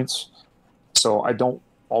 15 points. So I don't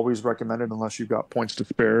always recommend it unless you've got points to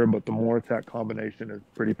spare, but the more attack combination is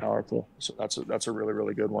pretty powerful. So that's a really,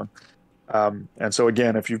 really good one. And so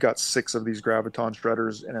again, if you've got 6 of these Graviton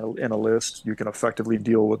Shredders in a list, you can effectively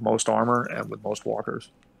deal with most armor and with most walkers.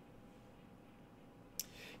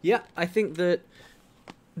 Yeah, I think that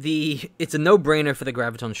it's a no-brainer for the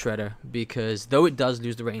Graviton Shredder, because though it does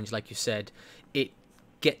lose the range, like you said, it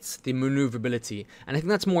gets the maneuverability, and I think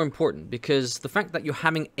that's more important, because the fact that you're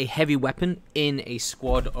having a heavy weapon in a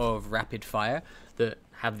squad of rapid fire that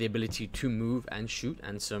have the ability to move and shoot,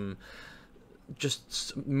 and some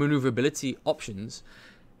just maneuverability options,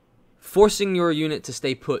 forcing your unit to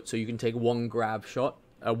stay put so you can take one grab shot,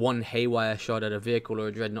 one haywire shot at a vehicle or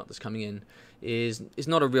a dreadnought that's coming in, is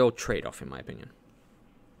not a real trade-off in my opinion.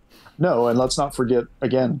 No, and let's not forget,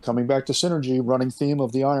 again, coming back to synergy, running theme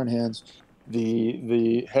of the Iron Hands,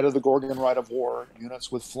 the head of the Gorgon Rite of War,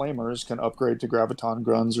 units with flamers can upgrade to graviton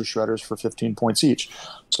guns or shredders for 15 points each.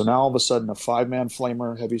 So now all of a sudden a 5-man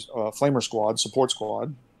flamer squad, support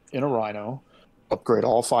squad, in a Rhino, upgrade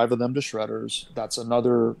all 5 of them to shredders. That's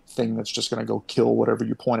another thing that's just going to go kill whatever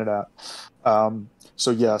you pointed at.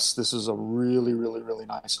 So yes, this is a really, really, really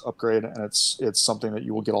nice upgrade, and it's something that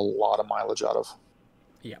you will get a lot of mileage out of.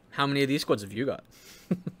 Yeah. How many of these squads have you got?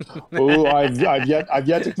 Oh, I've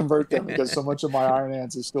yet to convert them because so much of my Iron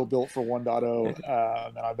Hands is still built for 1.0,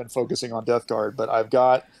 and I've been focusing on Death Guard. But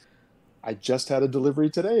I just had a delivery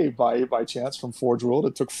today by chance from Forgeworld.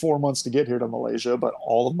 It took 4 months to get here to Malaysia, but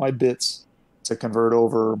all of my bits to convert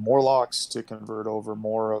over Morlocks, to convert over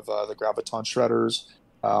more of the Graviton Shredders,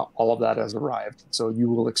 all of that has arrived. So you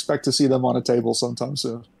will expect to see them on a table sometime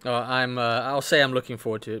soon. Oh, I'll say I'm looking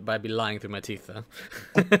forward to it, but I'd be lying through my teeth though.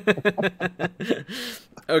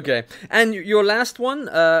 Okay, and your last one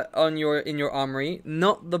in your armory,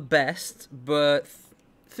 not the best, but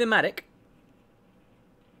thematic.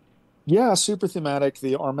 Yeah, super thematic.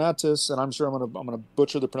 The Armatus, and I'm sure I'm gonna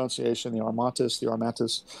butcher the pronunciation. The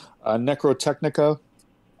Armatus, Necrotechnica.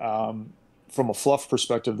 From a fluff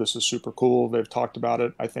perspective, this is super cool. They've talked about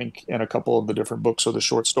it, I think, in a couple of the different books or the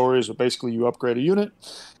short stories. But basically, you upgrade a unit,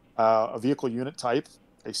 a vehicle unit type,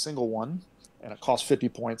 a single one, and it costs 50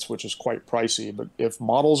 points, which is quite pricey. But if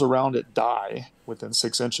models around it die within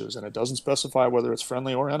 6 inches, and it doesn't specify whether it's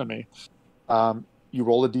friendly or enemy, you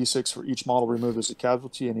roll a d6 for each model removed as a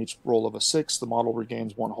casualty, and each roll of a 6, the model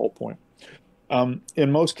regains 1 whole point.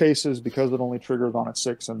 In most cases, because it only triggers on a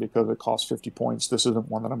 6 and because it costs 50 points, this isn't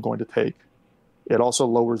one that I'm going to take. It also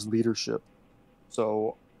lowers leadership,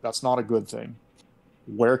 so that's not a good thing.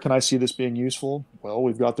 Where can I see this being useful? Well,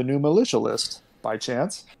 we've got the new militia list, by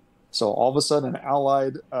chance. So all of a sudden, an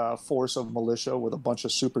allied force of militia with a bunch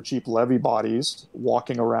of super cheap levy bodies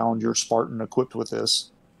walking around your Spartan equipped with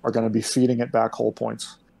this are going to be feeding it back whole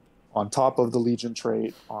points on top of the Legion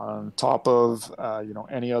trait, on top of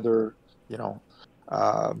any other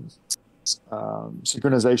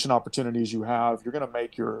synchronization opportunities you have. You're going to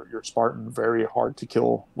make your Spartan very hard to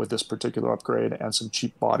kill with this particular upgrade and some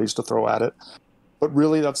cheap bodies to throw at it. But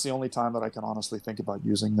really, that's the only time that I can honestly think about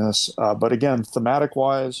using this. But again,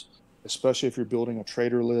 thematic-wise, especially if you're building a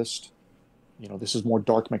trader list, this is more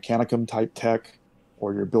Dark Mechanicum type tech,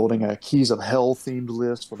 or you're building a Keys of Hell themed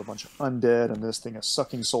list with a bunch of undead, and this thing is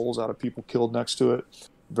sucking souls out of people killed next to it.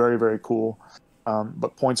 Very, very cool.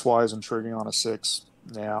 But points-wise and triggering on a 6,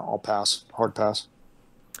 yeah, I'll pass. Hard pass.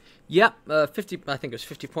 Yeah, 50. I think it was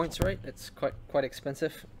 50 points, right? It's quite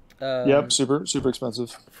expensive. Yep, super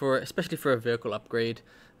expensive. Especially for a vehicle upgrade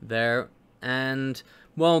there. And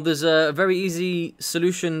well, there's a very easy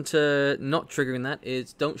solution to not triggering that.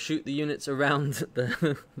 Is don't shoot the units around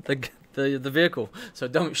the vehicle. So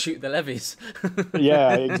don't shoot the levies.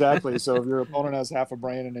 Yeah, exactly. So if your opponent has half a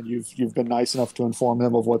brain and then you've been nice enough to inform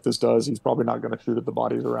him of what this does, he's probably not going to shoot at the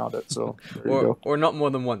bodies around it. So there you go. Or not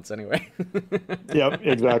more than once anyway. Yep,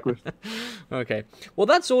 exactly. Okay. Well,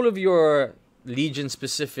 that's all of your Legion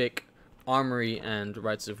specific armory and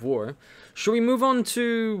rites of war. Should we move on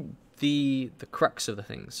to the crux of the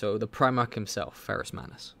thing? So the Primarch himself, Ferrus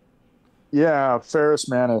Manus. Yeah, Ferrus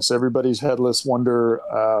Manus, everybody's headless wonder.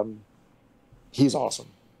 He's awesome.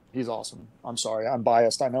 He's awesome. I'm sorry, I'm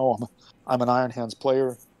biased. I know I'm an Iron Hands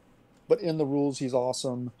player, but in the rules, he's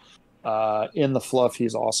awesome. In the fluff,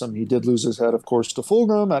 he's awesome. He did lose his head, of course, to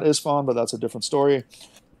Fulgrim at Isfahan, but that's a different story.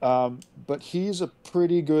 But he's a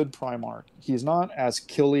pretty good Primarch. He's not as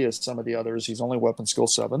killy as some of the others. He's only weapon skill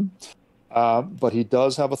 7. But he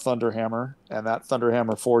does have a Thunderhammer, and that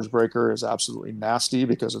Thunderhammer Forgebreaker is absolutely nasty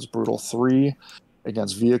because it's brutal 3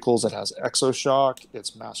 against vehicles. It has Exoshock,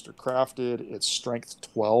 it's master crafted, it's strength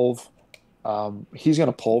 12. He's going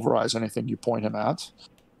to pulverize anything you point him at.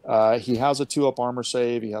 He has a 2-up armor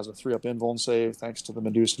save, he has a 3-up invuln save thanks to the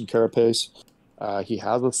Medusan Carapace. He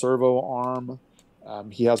has a servo arm.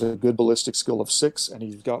 He has a good ballistic skill of 6, and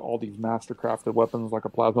he's got all these master crafted weapons like a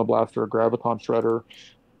plasma blaster, a graviton shredder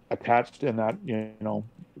attached in that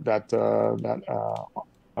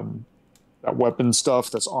that weapon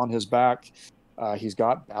stuff that's on his back. He's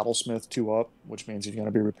got Battlesmith 2-up, which means he's going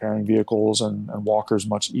to be repairing vehicles and walkers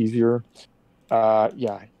much easier.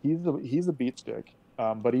 Yeah, he's a beat stick,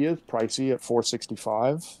 but he is pricey at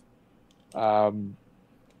 465.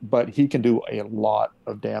 but he can do a lot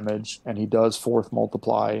of damage, and he does fourth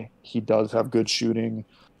multiply. He does have good shooting.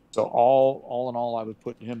 So all in all, I would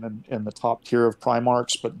put him in the top tier of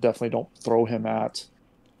Primarchs, but definitely don't throw him at,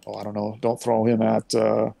 oh, I don't know, don't throw him at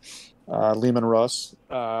Leman Russ.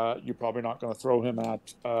 You're probably not going to throw him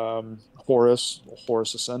at Horus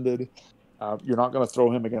Ascended. You're not going to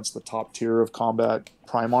throw him against the top tier of combat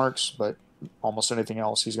Primarchs, but almost anything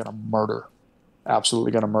else, he's going to murder.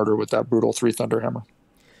 Absolutely going to murder with that brutal 3 Thunderhammer.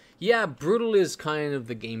 Yeah, Brutal is kind of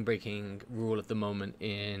the game-breaking rule at the moment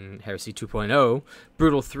in Heresy 2.0.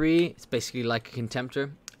 Brutal 3, it's basically like a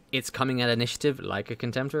Contemptor. It's coming at initiative like a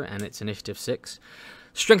Contemptor, and it's initiative 6.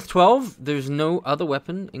 Strength 12, there's no other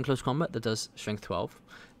weapon in close combat that does Strength 12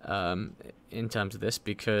 in terms of this,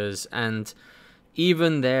 because, and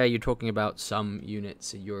even there, you're talking about some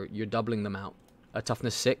units, you're doubling them out. A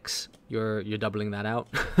Toughness 6, you're doubling that out.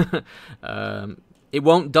 It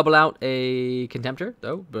won't double out a Contemptor,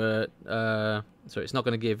 though, but so it's not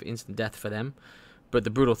going to give instant death for them. But the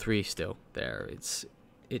Brutal 3 still there. It's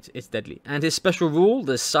deadly. And his special rule,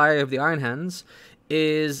 the Sire of the Iron Hands,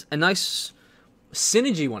 is a nice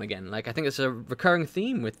synergy one again. Like, I think it's a recurring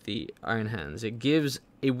theme with the Iron Hands. It gives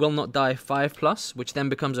a Will Not Die 5+, which then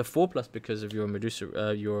becomes a 4+ because of your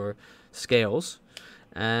Medusa, your scales,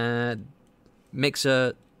 and makes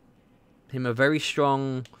him a very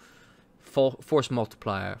strong force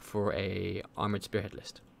multiplier for a armored spearhead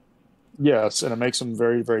list. Yes, and it makes him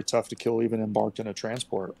very, very tough to kill even embarked in a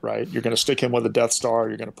transport, right? You're going to stick him with a Death Star.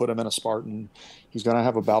 You're going to put him in a Spartan. He's going to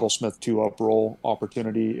have a Battlesmith 2-up roll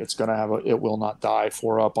opportunity. It's going to have a It Will Not Die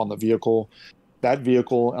 4-up on the vehicle. That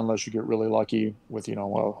vehicle, unless you get really lucky with,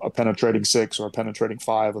 a penetrating 6 or a penetrating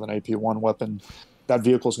 5 with an AP1 weapon, that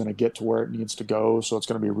vehicle is going to get to where it needs to go. So it's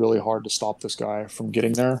going to be really hard to stop this guy from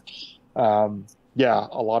getting there. Yeah,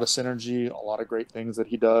 a lot of synergy, a lot of great things that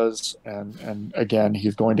he does, and again,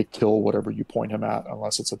 he's going to kill whatever you point him at,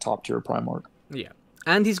 unless it's a top tier Primarch. Yeah,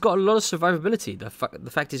 and he's got a lot of survivability. The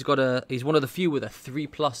fact he's one of the few with a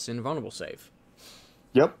 3+ invulnerable save.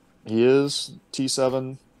 Yep, he is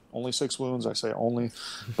T7, only 6 wounds. I say only,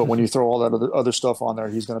 but when you throw all that other stuff on there,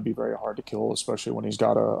 he's going to be very hard to kill, especially when he's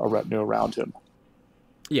got a retinue around him.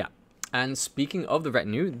 Yeah, and speaking of the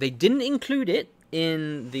retinue, they didn't include it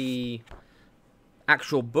in the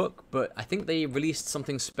actual book, but I think they released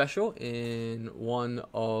something special in one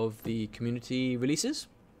of the community releases.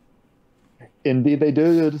 Indeed they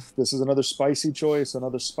did. This is another spicy choice,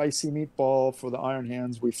 another spicy meatball for the Iron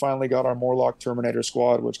Hands. We finally got our Morlock Terminator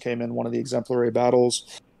squad, which came in one of the exemplary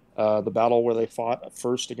battles, the battle where they fought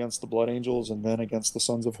first against the Blood Angels and then against the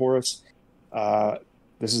Sons of Horus.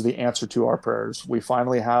 This is the answer to our prayers. We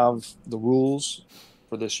finally have the rules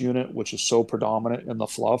for this unit, which is so predominant in the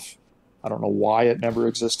fluff. I don't know why it never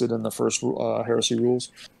existed in the first Heresy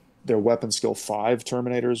rules. They're weapon skill 5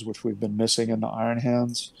 Terminators, which we've been missing in the Iron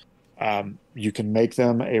Hands. You can make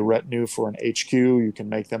them a retinue for an HQ. You can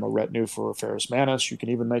make them a retinue for a Ferrus Manus. You can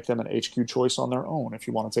even make them an HQ choice on their own if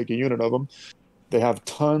you want to take a unit of them. They have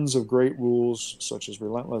tons of great rules, such as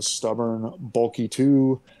Relentless, Stubborn, Bulky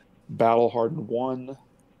 2, Battle Hardened 1.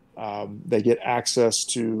 They get access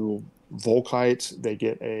to Volkite. They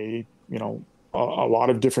get a lot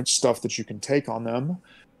of different stuff that you can take on them.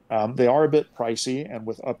 They are a bit pricey, and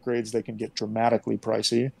with upgrades, they can get dramatically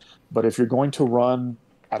pricey. But if you're going to run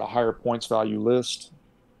at a higher points value list,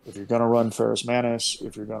 if you're going to run Ferrus Manus,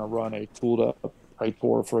 if you're going to run a tooled up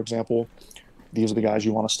Praetor, for example, these are the guys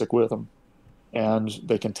you want to stick with them. And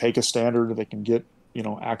they can take a standard, they can get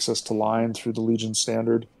access to line through the Legion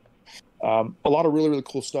standard. A lot of really, really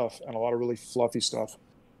cool stuff and a lot of really fluffy stuff.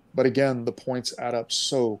 But again, the points add up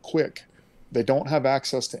so quick. They don't have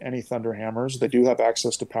access to any Thunderhammers. They do have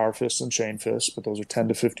access to Power Fists and Chain Fists, but those are 10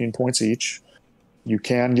 to 15 points each. You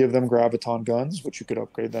can give them Graviton Guns, which you could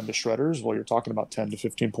upgrade them to Shredders. Well, you're talking about 10 to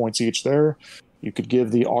 15 points each there. You could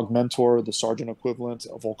give the Augmentor, the Sergeant equivalent,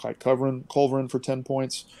 a Volkite Culverin for 10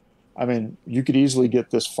 points. I mean, you could easily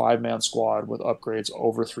get this 5-man squad with upgrades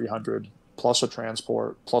over 300, plus a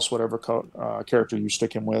transport, plus whatever character you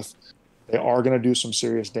stick him with. They are going to do some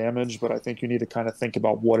serious damage, but I think you need to kind of think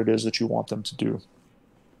about what it is that you want them to do.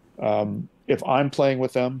 If I'm playing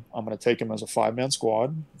with them, I'm going to take them as a 5-man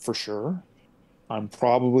squad, for sure. I'm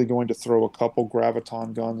probably going to throw a couple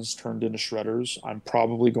Graviton Guns turned into Shredders. I'm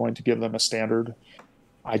probably going to give them a standard.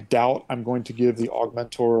 I doubt I'm going to give the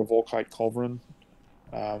Augmentor a Volkite Culverin.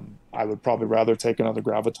 I would probably rather take another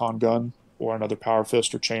Graviton Gun or another Power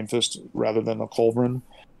Fist or Chain Fist rather than a Culverin.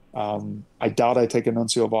 I doubt I take a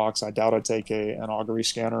Nuncio Vox. I doubt I take an Augury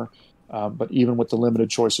Scanner. But even with the limited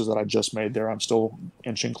choices that I just made there, I'm still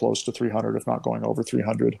inching close to 300, if not going over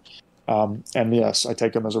 300. And yes, I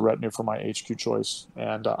take them as a retinue for my HQ choice,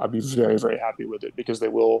 and I'd be very, very happy with it because they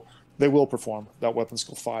will perform. That weapon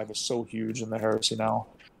skill 5 is so huge in the Heresy now.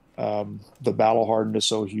 The battle hardened is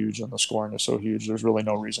so huge, and the scoring is so huge. There's really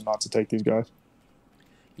no reason not to take these guys.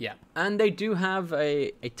 Yeah, and they do have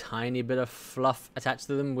a tiny bit of fluff attached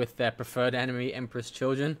to them with their preferred enemy, Emperor's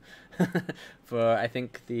Children, for I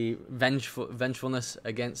think the vengefulness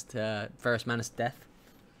against Ferrus Manus' death.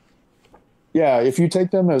 Yeah, if you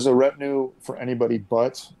take them as a retinue for anybody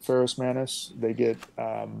but Ferrus Manus, they get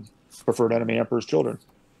preferred enemy Emperor's Children.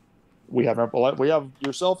 We have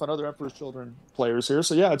yourself and other Emperor's Children players here,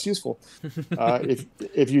 so yeah, it's useful.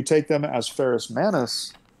 If you take them as Ferrus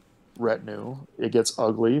Manus retinue, it gets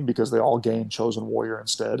ugly because they all gain Chosen Warrior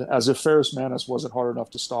instead. As if Ferrus Manus wasn't hard enough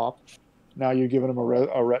to stop. Now you're giving them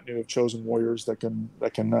a retinue of Chosen Warriors that can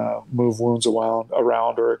move wounds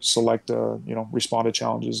around or select respond to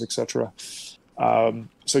challenges, etc.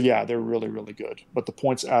 So yeah, they're really, really good. But the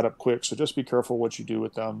points add up quick, so just be careful what you do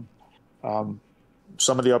with them.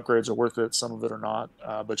 Some of the upgrades are worth it, some of it are not,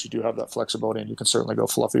 but you do have that flexibility, and you can certainly go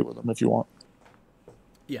fluffy with them if you want.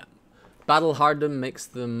 Yeah. Battle hardened makes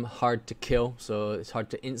them hard to kill, so it's hard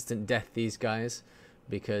to instant death these guys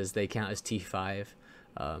because they count as T5.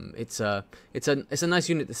 It's a nice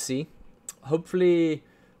unit to see. Hopefully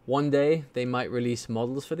one day they might release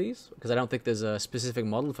models for these, because I don't think there's a specific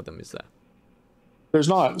model for them, is there? There's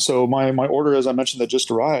not. So my order, as I mentioned, that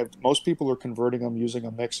just arrived. Most people are converting them using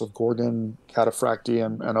a mix of Gorgon, Cataphracti,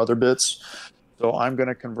 and other bits. So I'm going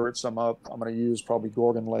to convert some up. I'm going to use probably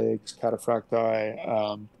Gorgon legs,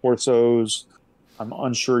 Cataphracti, torsos. I'm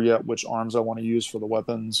unsure yet which arms I want to use for the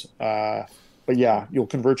weapons. But yeah, you'll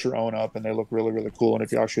convert your own up, and they look really, really cool. And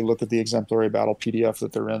if you actually look at the exemplary battle PDF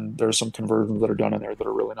that they're in, there's some conversions that are done in there that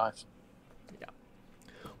are really nice. Yeah.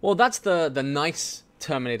 Well, that's the nice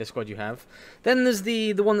Terminator squad you have. Then there's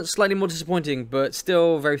the one that's slightly more disappointing, but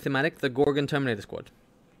still very thematic, the Gorgon Terminator squad.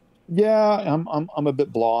 Yeah, I'm a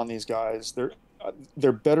bit blah on these guys.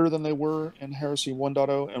 They're better than they were in Heresy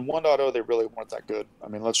 1.0. In 1.0, they really weren't that good. I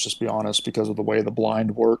mean, let's just be honest, because of the way the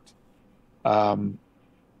blind worked.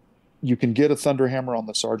 You can get a Thunderhammer on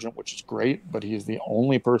the Sergeant, which is great, but he's the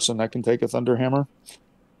only person that can take a Thunderhammer.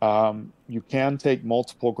 You can take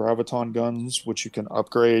multiple Graviton guns, which you can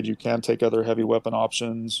upgrade. You can take other heavy weapon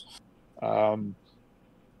options.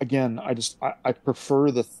 Again, I prefer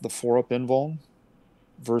the 4-up invuln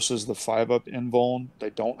versus the 5-up invuln. They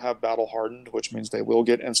don't have battle hardened, which means they will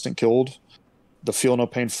get instant killed. The Feel No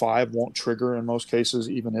Pain 5 won't trigger in most cases,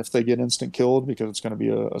 even if they get instant killed, because it's going to be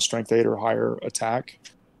a strength 8 or higher attack.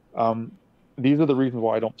 These are the reasons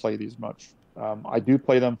why I don't play these much. I do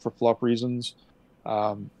play them for fluff reasons,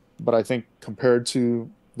 but I think compared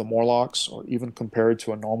to the Morlocks, or even compared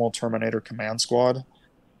to a normal Terminator command squad,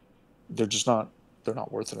 they're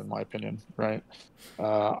not worth it, in my opinion, right?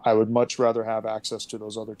 I would much rather have access to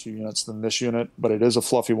those other 2 units than this unit, but it is a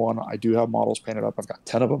fluffy one. I do have models painted up. I've got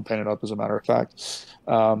 10 of them painted up, as a matter of fact.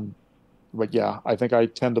 But yeah, I think I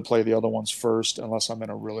tend to play the other ones first, unless I'm in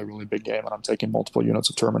a really, really big game and I'm taking multiple units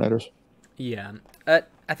of Terminators. Yeah.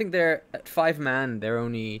 I think they're at 5-man, they're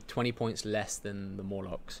only 20 points less than the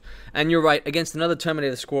Morlocks. And you're right, against another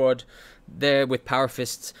Terminator squad, there with Power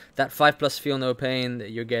Fists, that 5+ Feel No Pain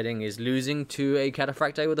that you're getting is losing to a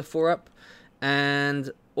Cataphracti with a 4-up. And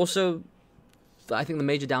also, I think the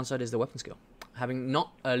major downside is the weapon skill. Having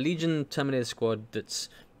not a Legion Terminator squad that's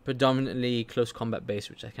predominantly close combat based,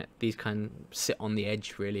 which these kind of sit on the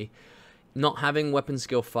edge, really. Not having weapon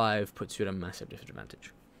skill 5 puts you at a massive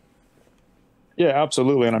disadvantage. Yeah,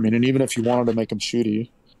 absolutely. And I mean, and even if you wanted to make them shooty,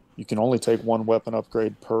 you can only take 1 weapon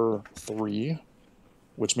upgrade per 3,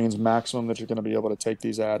 which means maximum that you're going to be able to take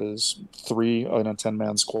these at is 3 in a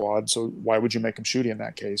 10-man squad. So why would you make them shooty in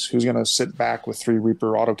that case? Who's going to sit back with 3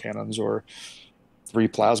 Reaper autocannons or 3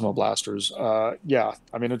 plasma blasters? Yeah,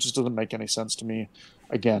 I mean, it just doesn't make any sense to me.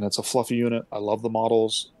 Again, it's a fluffy unit. I love the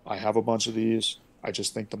models. I have a bunch of these. I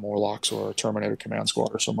just think the Morlocks or Terminator Command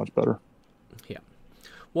Squad are so much better. Yeah.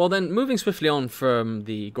 Well, then, moving swiftly on from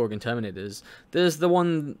the Gorgon Terminators, there's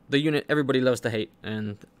the unit everybody loves to hate,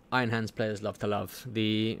 and Iron Hands players love to love,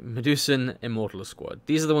 the Medusan Immortal Squad.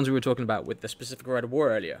 These are the ones we were talking about with the specific Rite of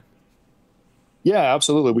War earlier. Yeah,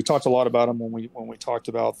 absolutely. We talked a lot about them when we talked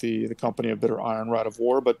about the Company of Bitter Iron Rite of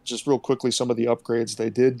War, but just real quickly, some of the upgrades, they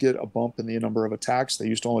did get a bump in the number of attacks. They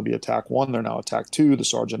used to only be attack 1. They're now attack 2. The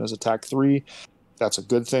Sergeant is attack 3. That's a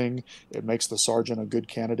good thing. It makes the Sergeant a good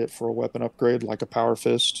candidate for a weapon upgrade, like a Power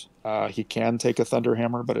Fist. He can take a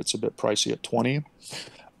Thunderhammer, but it's a bit pricey at 20.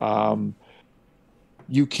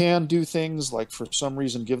 You can do things like, for some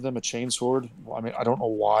reason, give them a chainsword. Well, I mean, I don't know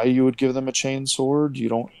why you would give them a chainsword. You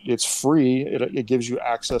don't. It's free. It gives you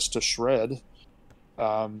access to shred,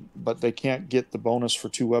 but they can't get the bonus for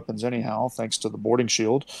 2 weapons anyhow, thanks to the boarding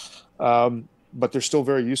shield. But they're still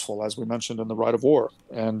very useful, as we mentioned in the Rite of War,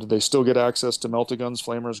 and they still get access to melta guns,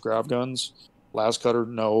 flamers, grav guns. Las cutter,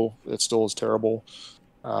 no, it still is terrible.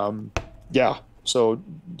 Yeah, so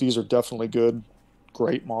these are definitely good,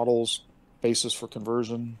 great models. Basis for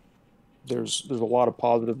conversion. There's a lot of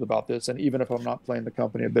positives about this, and even if I'm not playing the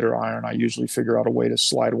company of Bitter Iron, I usually figure out a way to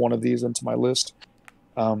slide one of these into my list,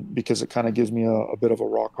 because it kind of gives me a bit of a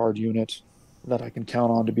rock hard unit that I can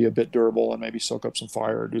count on to be a bit durable and maybe soak up some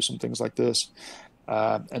fire or do some things like this.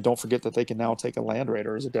 And don't forget that they can now take a Land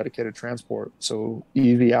Raider as a dedicated transport, so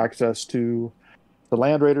easy access to the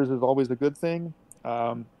Land Raiders is always a good thing.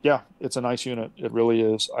 Yeah, it's a nice unit. It really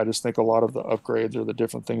is. I just think a lot of the upgrades or the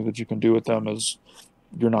different things that you can do with them is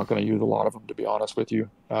you're not going to use a lot of them, to be honest with you.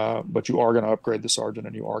 But you are going to upgrade the Sergeant,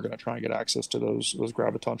 and you are going to try and get access to those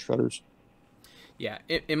Graviton Shredders. Yeah,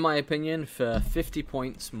 in my opinion, for 50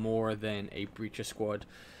 points more than a Breacher squad,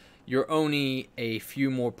 you're only a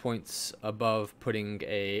few more points above putting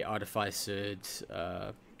a Artificed,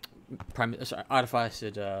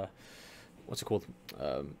 what's it called?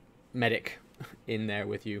 Medic in there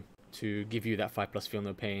with you to give you that 5+ feel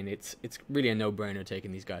no pain. It's really a no-brainer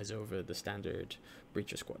taking these guys over the standard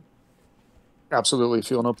Breacher squad. Absolutely.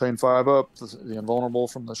 Feel no pain 5 up, the invulnerable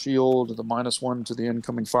from the shield, the -1 to the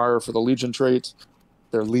incoming fire for the Legion trait.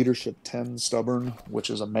 Their leadership 10 stubborn, which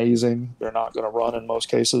is amazing. They're not going to run in most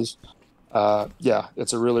cases. Yeah,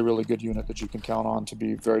 it's a really, really good unit that you can count on to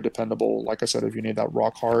be very dependable. Like I said, if you need that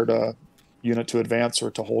rock hard unit to advance or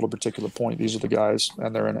to hold a particular point, these are the guys,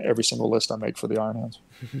 and they're in every single list I make for the Iron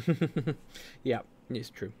Hands. Yeah, it's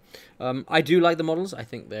true. I do like the models. I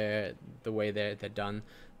think the way they're done,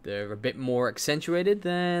 they're a bit more accentuated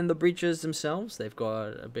than the Breachers themselves. They've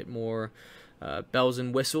got a bit more bells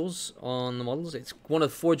and whistles on the models. It's one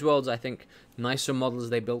of Forgeworld's, I think, nicer models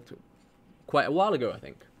they built quite a while ago, I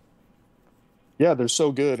think. Yeah, they're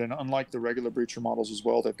so good, and unlike the regular Breacher models as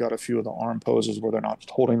well, they've got a few of the arm poses where they're not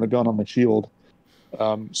just holding the gun on the shield.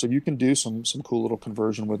 So you can do some cool little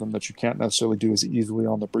conversion with them that you can't necessarily do as easily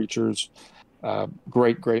on the Breachers.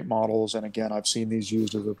 Great models, and again, I've seen these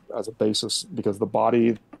used as a basis because the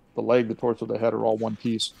body, the leg, the torso, the head are all one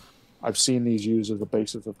piece. I've seen these used as a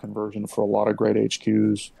basis of conversion for a lot of great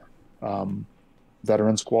HQs,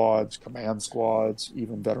 veteran squads, command squads,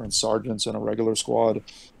 even veteran sergeants in a regular squad.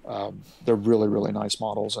 They're really, really nice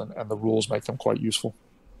models, and the rules make them quite useful.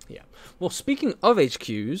 Yeah. Well, speaking of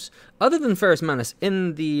HQs, other than Ferrus Manus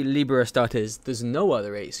in the Liber Astartes, there's no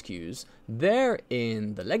other HQs. They're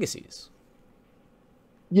in the Legacies.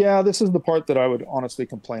 Yeah, this is the part that I would honestly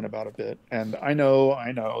complain about a bit. And I know,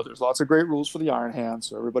 there's lots of great rules for the Iron Hand,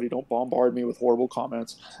 so everybody don't bombard me with horrible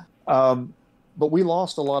comments. But we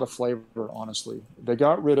lost a lot of flavor, honestly. They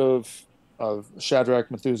got rid of Shadrach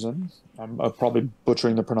Methuselah. I'm probably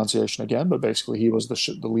butchering the pronunciation again, but basically he was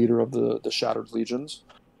the leader of the Shattered Legions.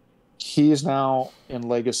 He is now in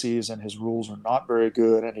Legacies, and his rules are not very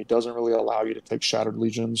good, and he doesn't really allow you to take Shattered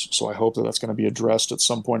Legions, so I hope that that's going to be addressed at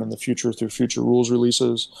some point in the future through future rules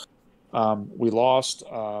releases. We lost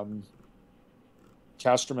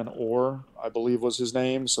Casterman Orr, I believe was his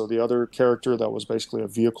name, so the other character that was basically a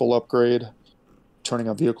vehicle upgrade, turning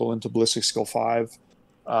a vehicle into Ballistic Skill 5.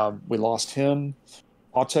 We lost him.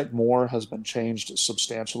 Autek Moore has been changed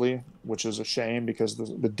substantially, which is a shame because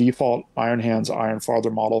the default Iron Hands Iron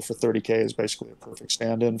Father model for 30k is basically a perfect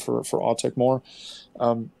stand-in for Autek Moore.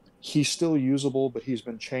 He's still usable, but he's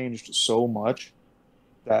been changed so much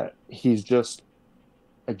that he's just,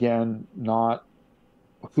 again, not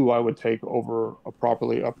who I would take over a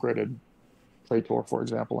properly upgraded Praetor, for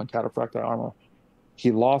example, in Cataphracti armor.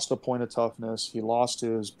 He lost a point of toughness. He lost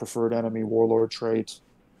his preferred enemy warlord trait.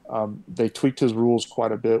 They tweaked his rules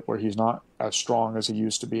quite a bit where he's not as strong as he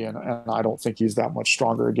used to be, and I don't think he's that much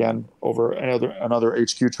stronger again over another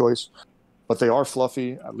HQ choice. But they are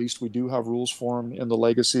fluffy. At least we do have rules for him in the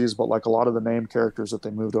Legacies, but like a lot of the named characters that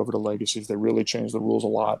they moved over to Legacies, they really changed the rules a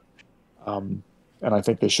lot. And I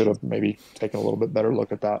think they should have maybe taken a little bit better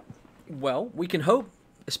look at that. Well, we can hope,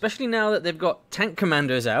 especially now that they've got tank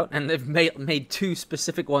commanders out, and they've made 2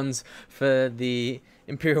 specific ones for the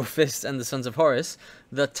Imperial Fist and the Sons of Horus.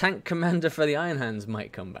 The tank commander for the Iron Hands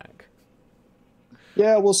might come back.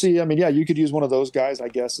 Yeah, we'll see. I mean, yeah, you could use one of those guys, I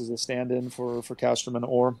guess, as a stand-in for Casterman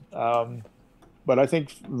Orr. But I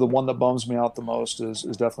think the one that bums me out the most is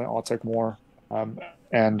definitely Autek Moore.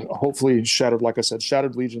 And hopefully Shattered, like I said,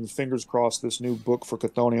 Shattered Legions, fingers crossed, this new book for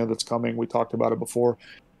Chthonian that's coming. We talked about it before.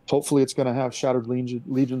 Hopefully, it's going to have Shattered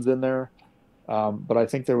Legions in there. But I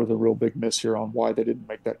think there was a real big miss here on why they didn't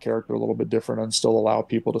make that character a little bit different and still allow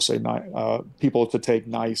people to say people to take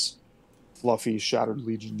nice, fluffy Shattered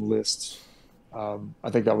Legion lists. I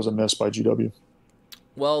think that was a miss by GW.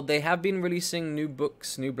 Well, they have been releasing new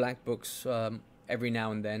books, new black books, every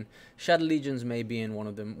now and then. Shadow Legions may be in one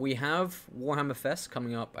of them. We have Warhammer Fest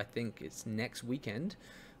coming up. I think it's next weekend.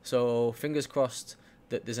 So fingers crossed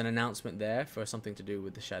that there's an announcement there for something to do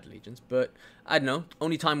with the Shadow Legions. But I don't know.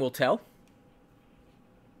 Only time will tell.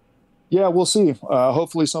 Yeah, we'll see.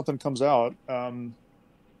 Hopefully something comes out.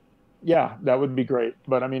 Yeah, that would be great.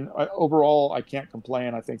 But I mean, overall, I can't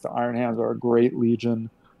complain. I think the Iron Hands are a great legion.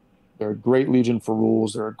 They're a great legion for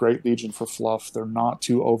rules. They're a great legion for fluff. They're not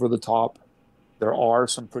too over the top. There are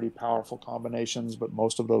some pretty powerful combinations, but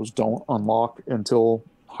most of those don't unlock until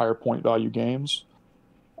higher point value games.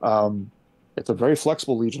 It's a very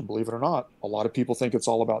flexible legion, believe it or not. A lot of people think it's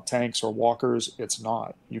all about tanks or walkers. It's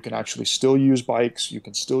not. You can actually still use bikes. You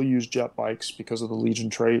can still use jet bikes because of the legion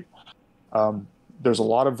trait. There's a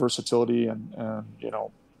lot of versatility and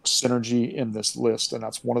synergy in this list, and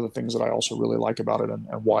that's one of the things that I also really like about it, and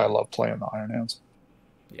why I love playing the Iron Hands.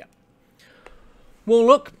 Yeah. Well,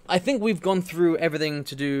 look, I think we've gone through everything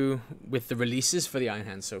to do with the releases for the Iron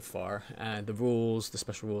Hands so far. The rules, the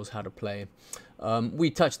special rules, how to play. We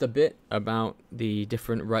touched a bit about the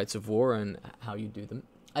different rights of war and how you do them.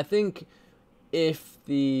 I think if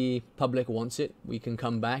the public wants it, we can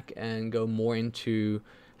come back and go more into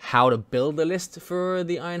how to build a list for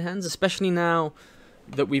the Iron Hands, especially now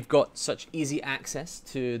that we've got such easy access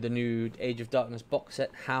to the new Age of Darkness box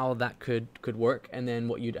set, how that could work, and then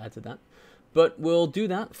what you'd add to that. But we'll do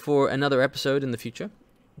that for another episode in the future.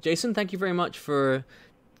 Jason, thank you very much for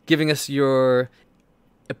giving us your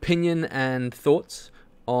opinion and thoughts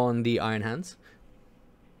on the Iron Hands.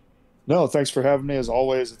 No, thanks for having me. As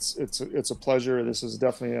always, it's a pleasure. This is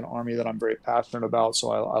definitely an army that I'm very passionate about,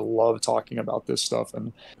 so I love talking about this stuff.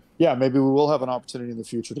 And yeah, maybe we will have an opportunity in the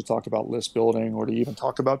future to talk about list building or to even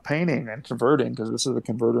talk about painting and converting, because this is a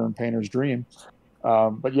converter and painter's dream.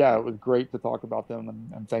 But yeah, it was great to talk about them,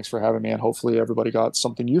 and thanks for having me. And hopefully everybody got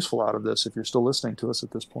something useful out of this if you're still listening to us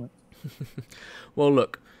at this point. Well,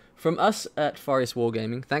 look, from us at Far East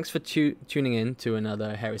Wargaming, thanks for tuning in to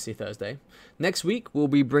another Heresy Thursday. Next week, we'll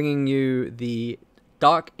be bringing you the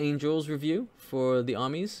Dark Angels review for the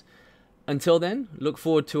armies. Until then, look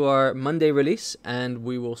forward to our Monday release, and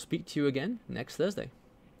we will speak to you again next Thursday.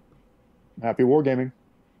 Happy wargaming.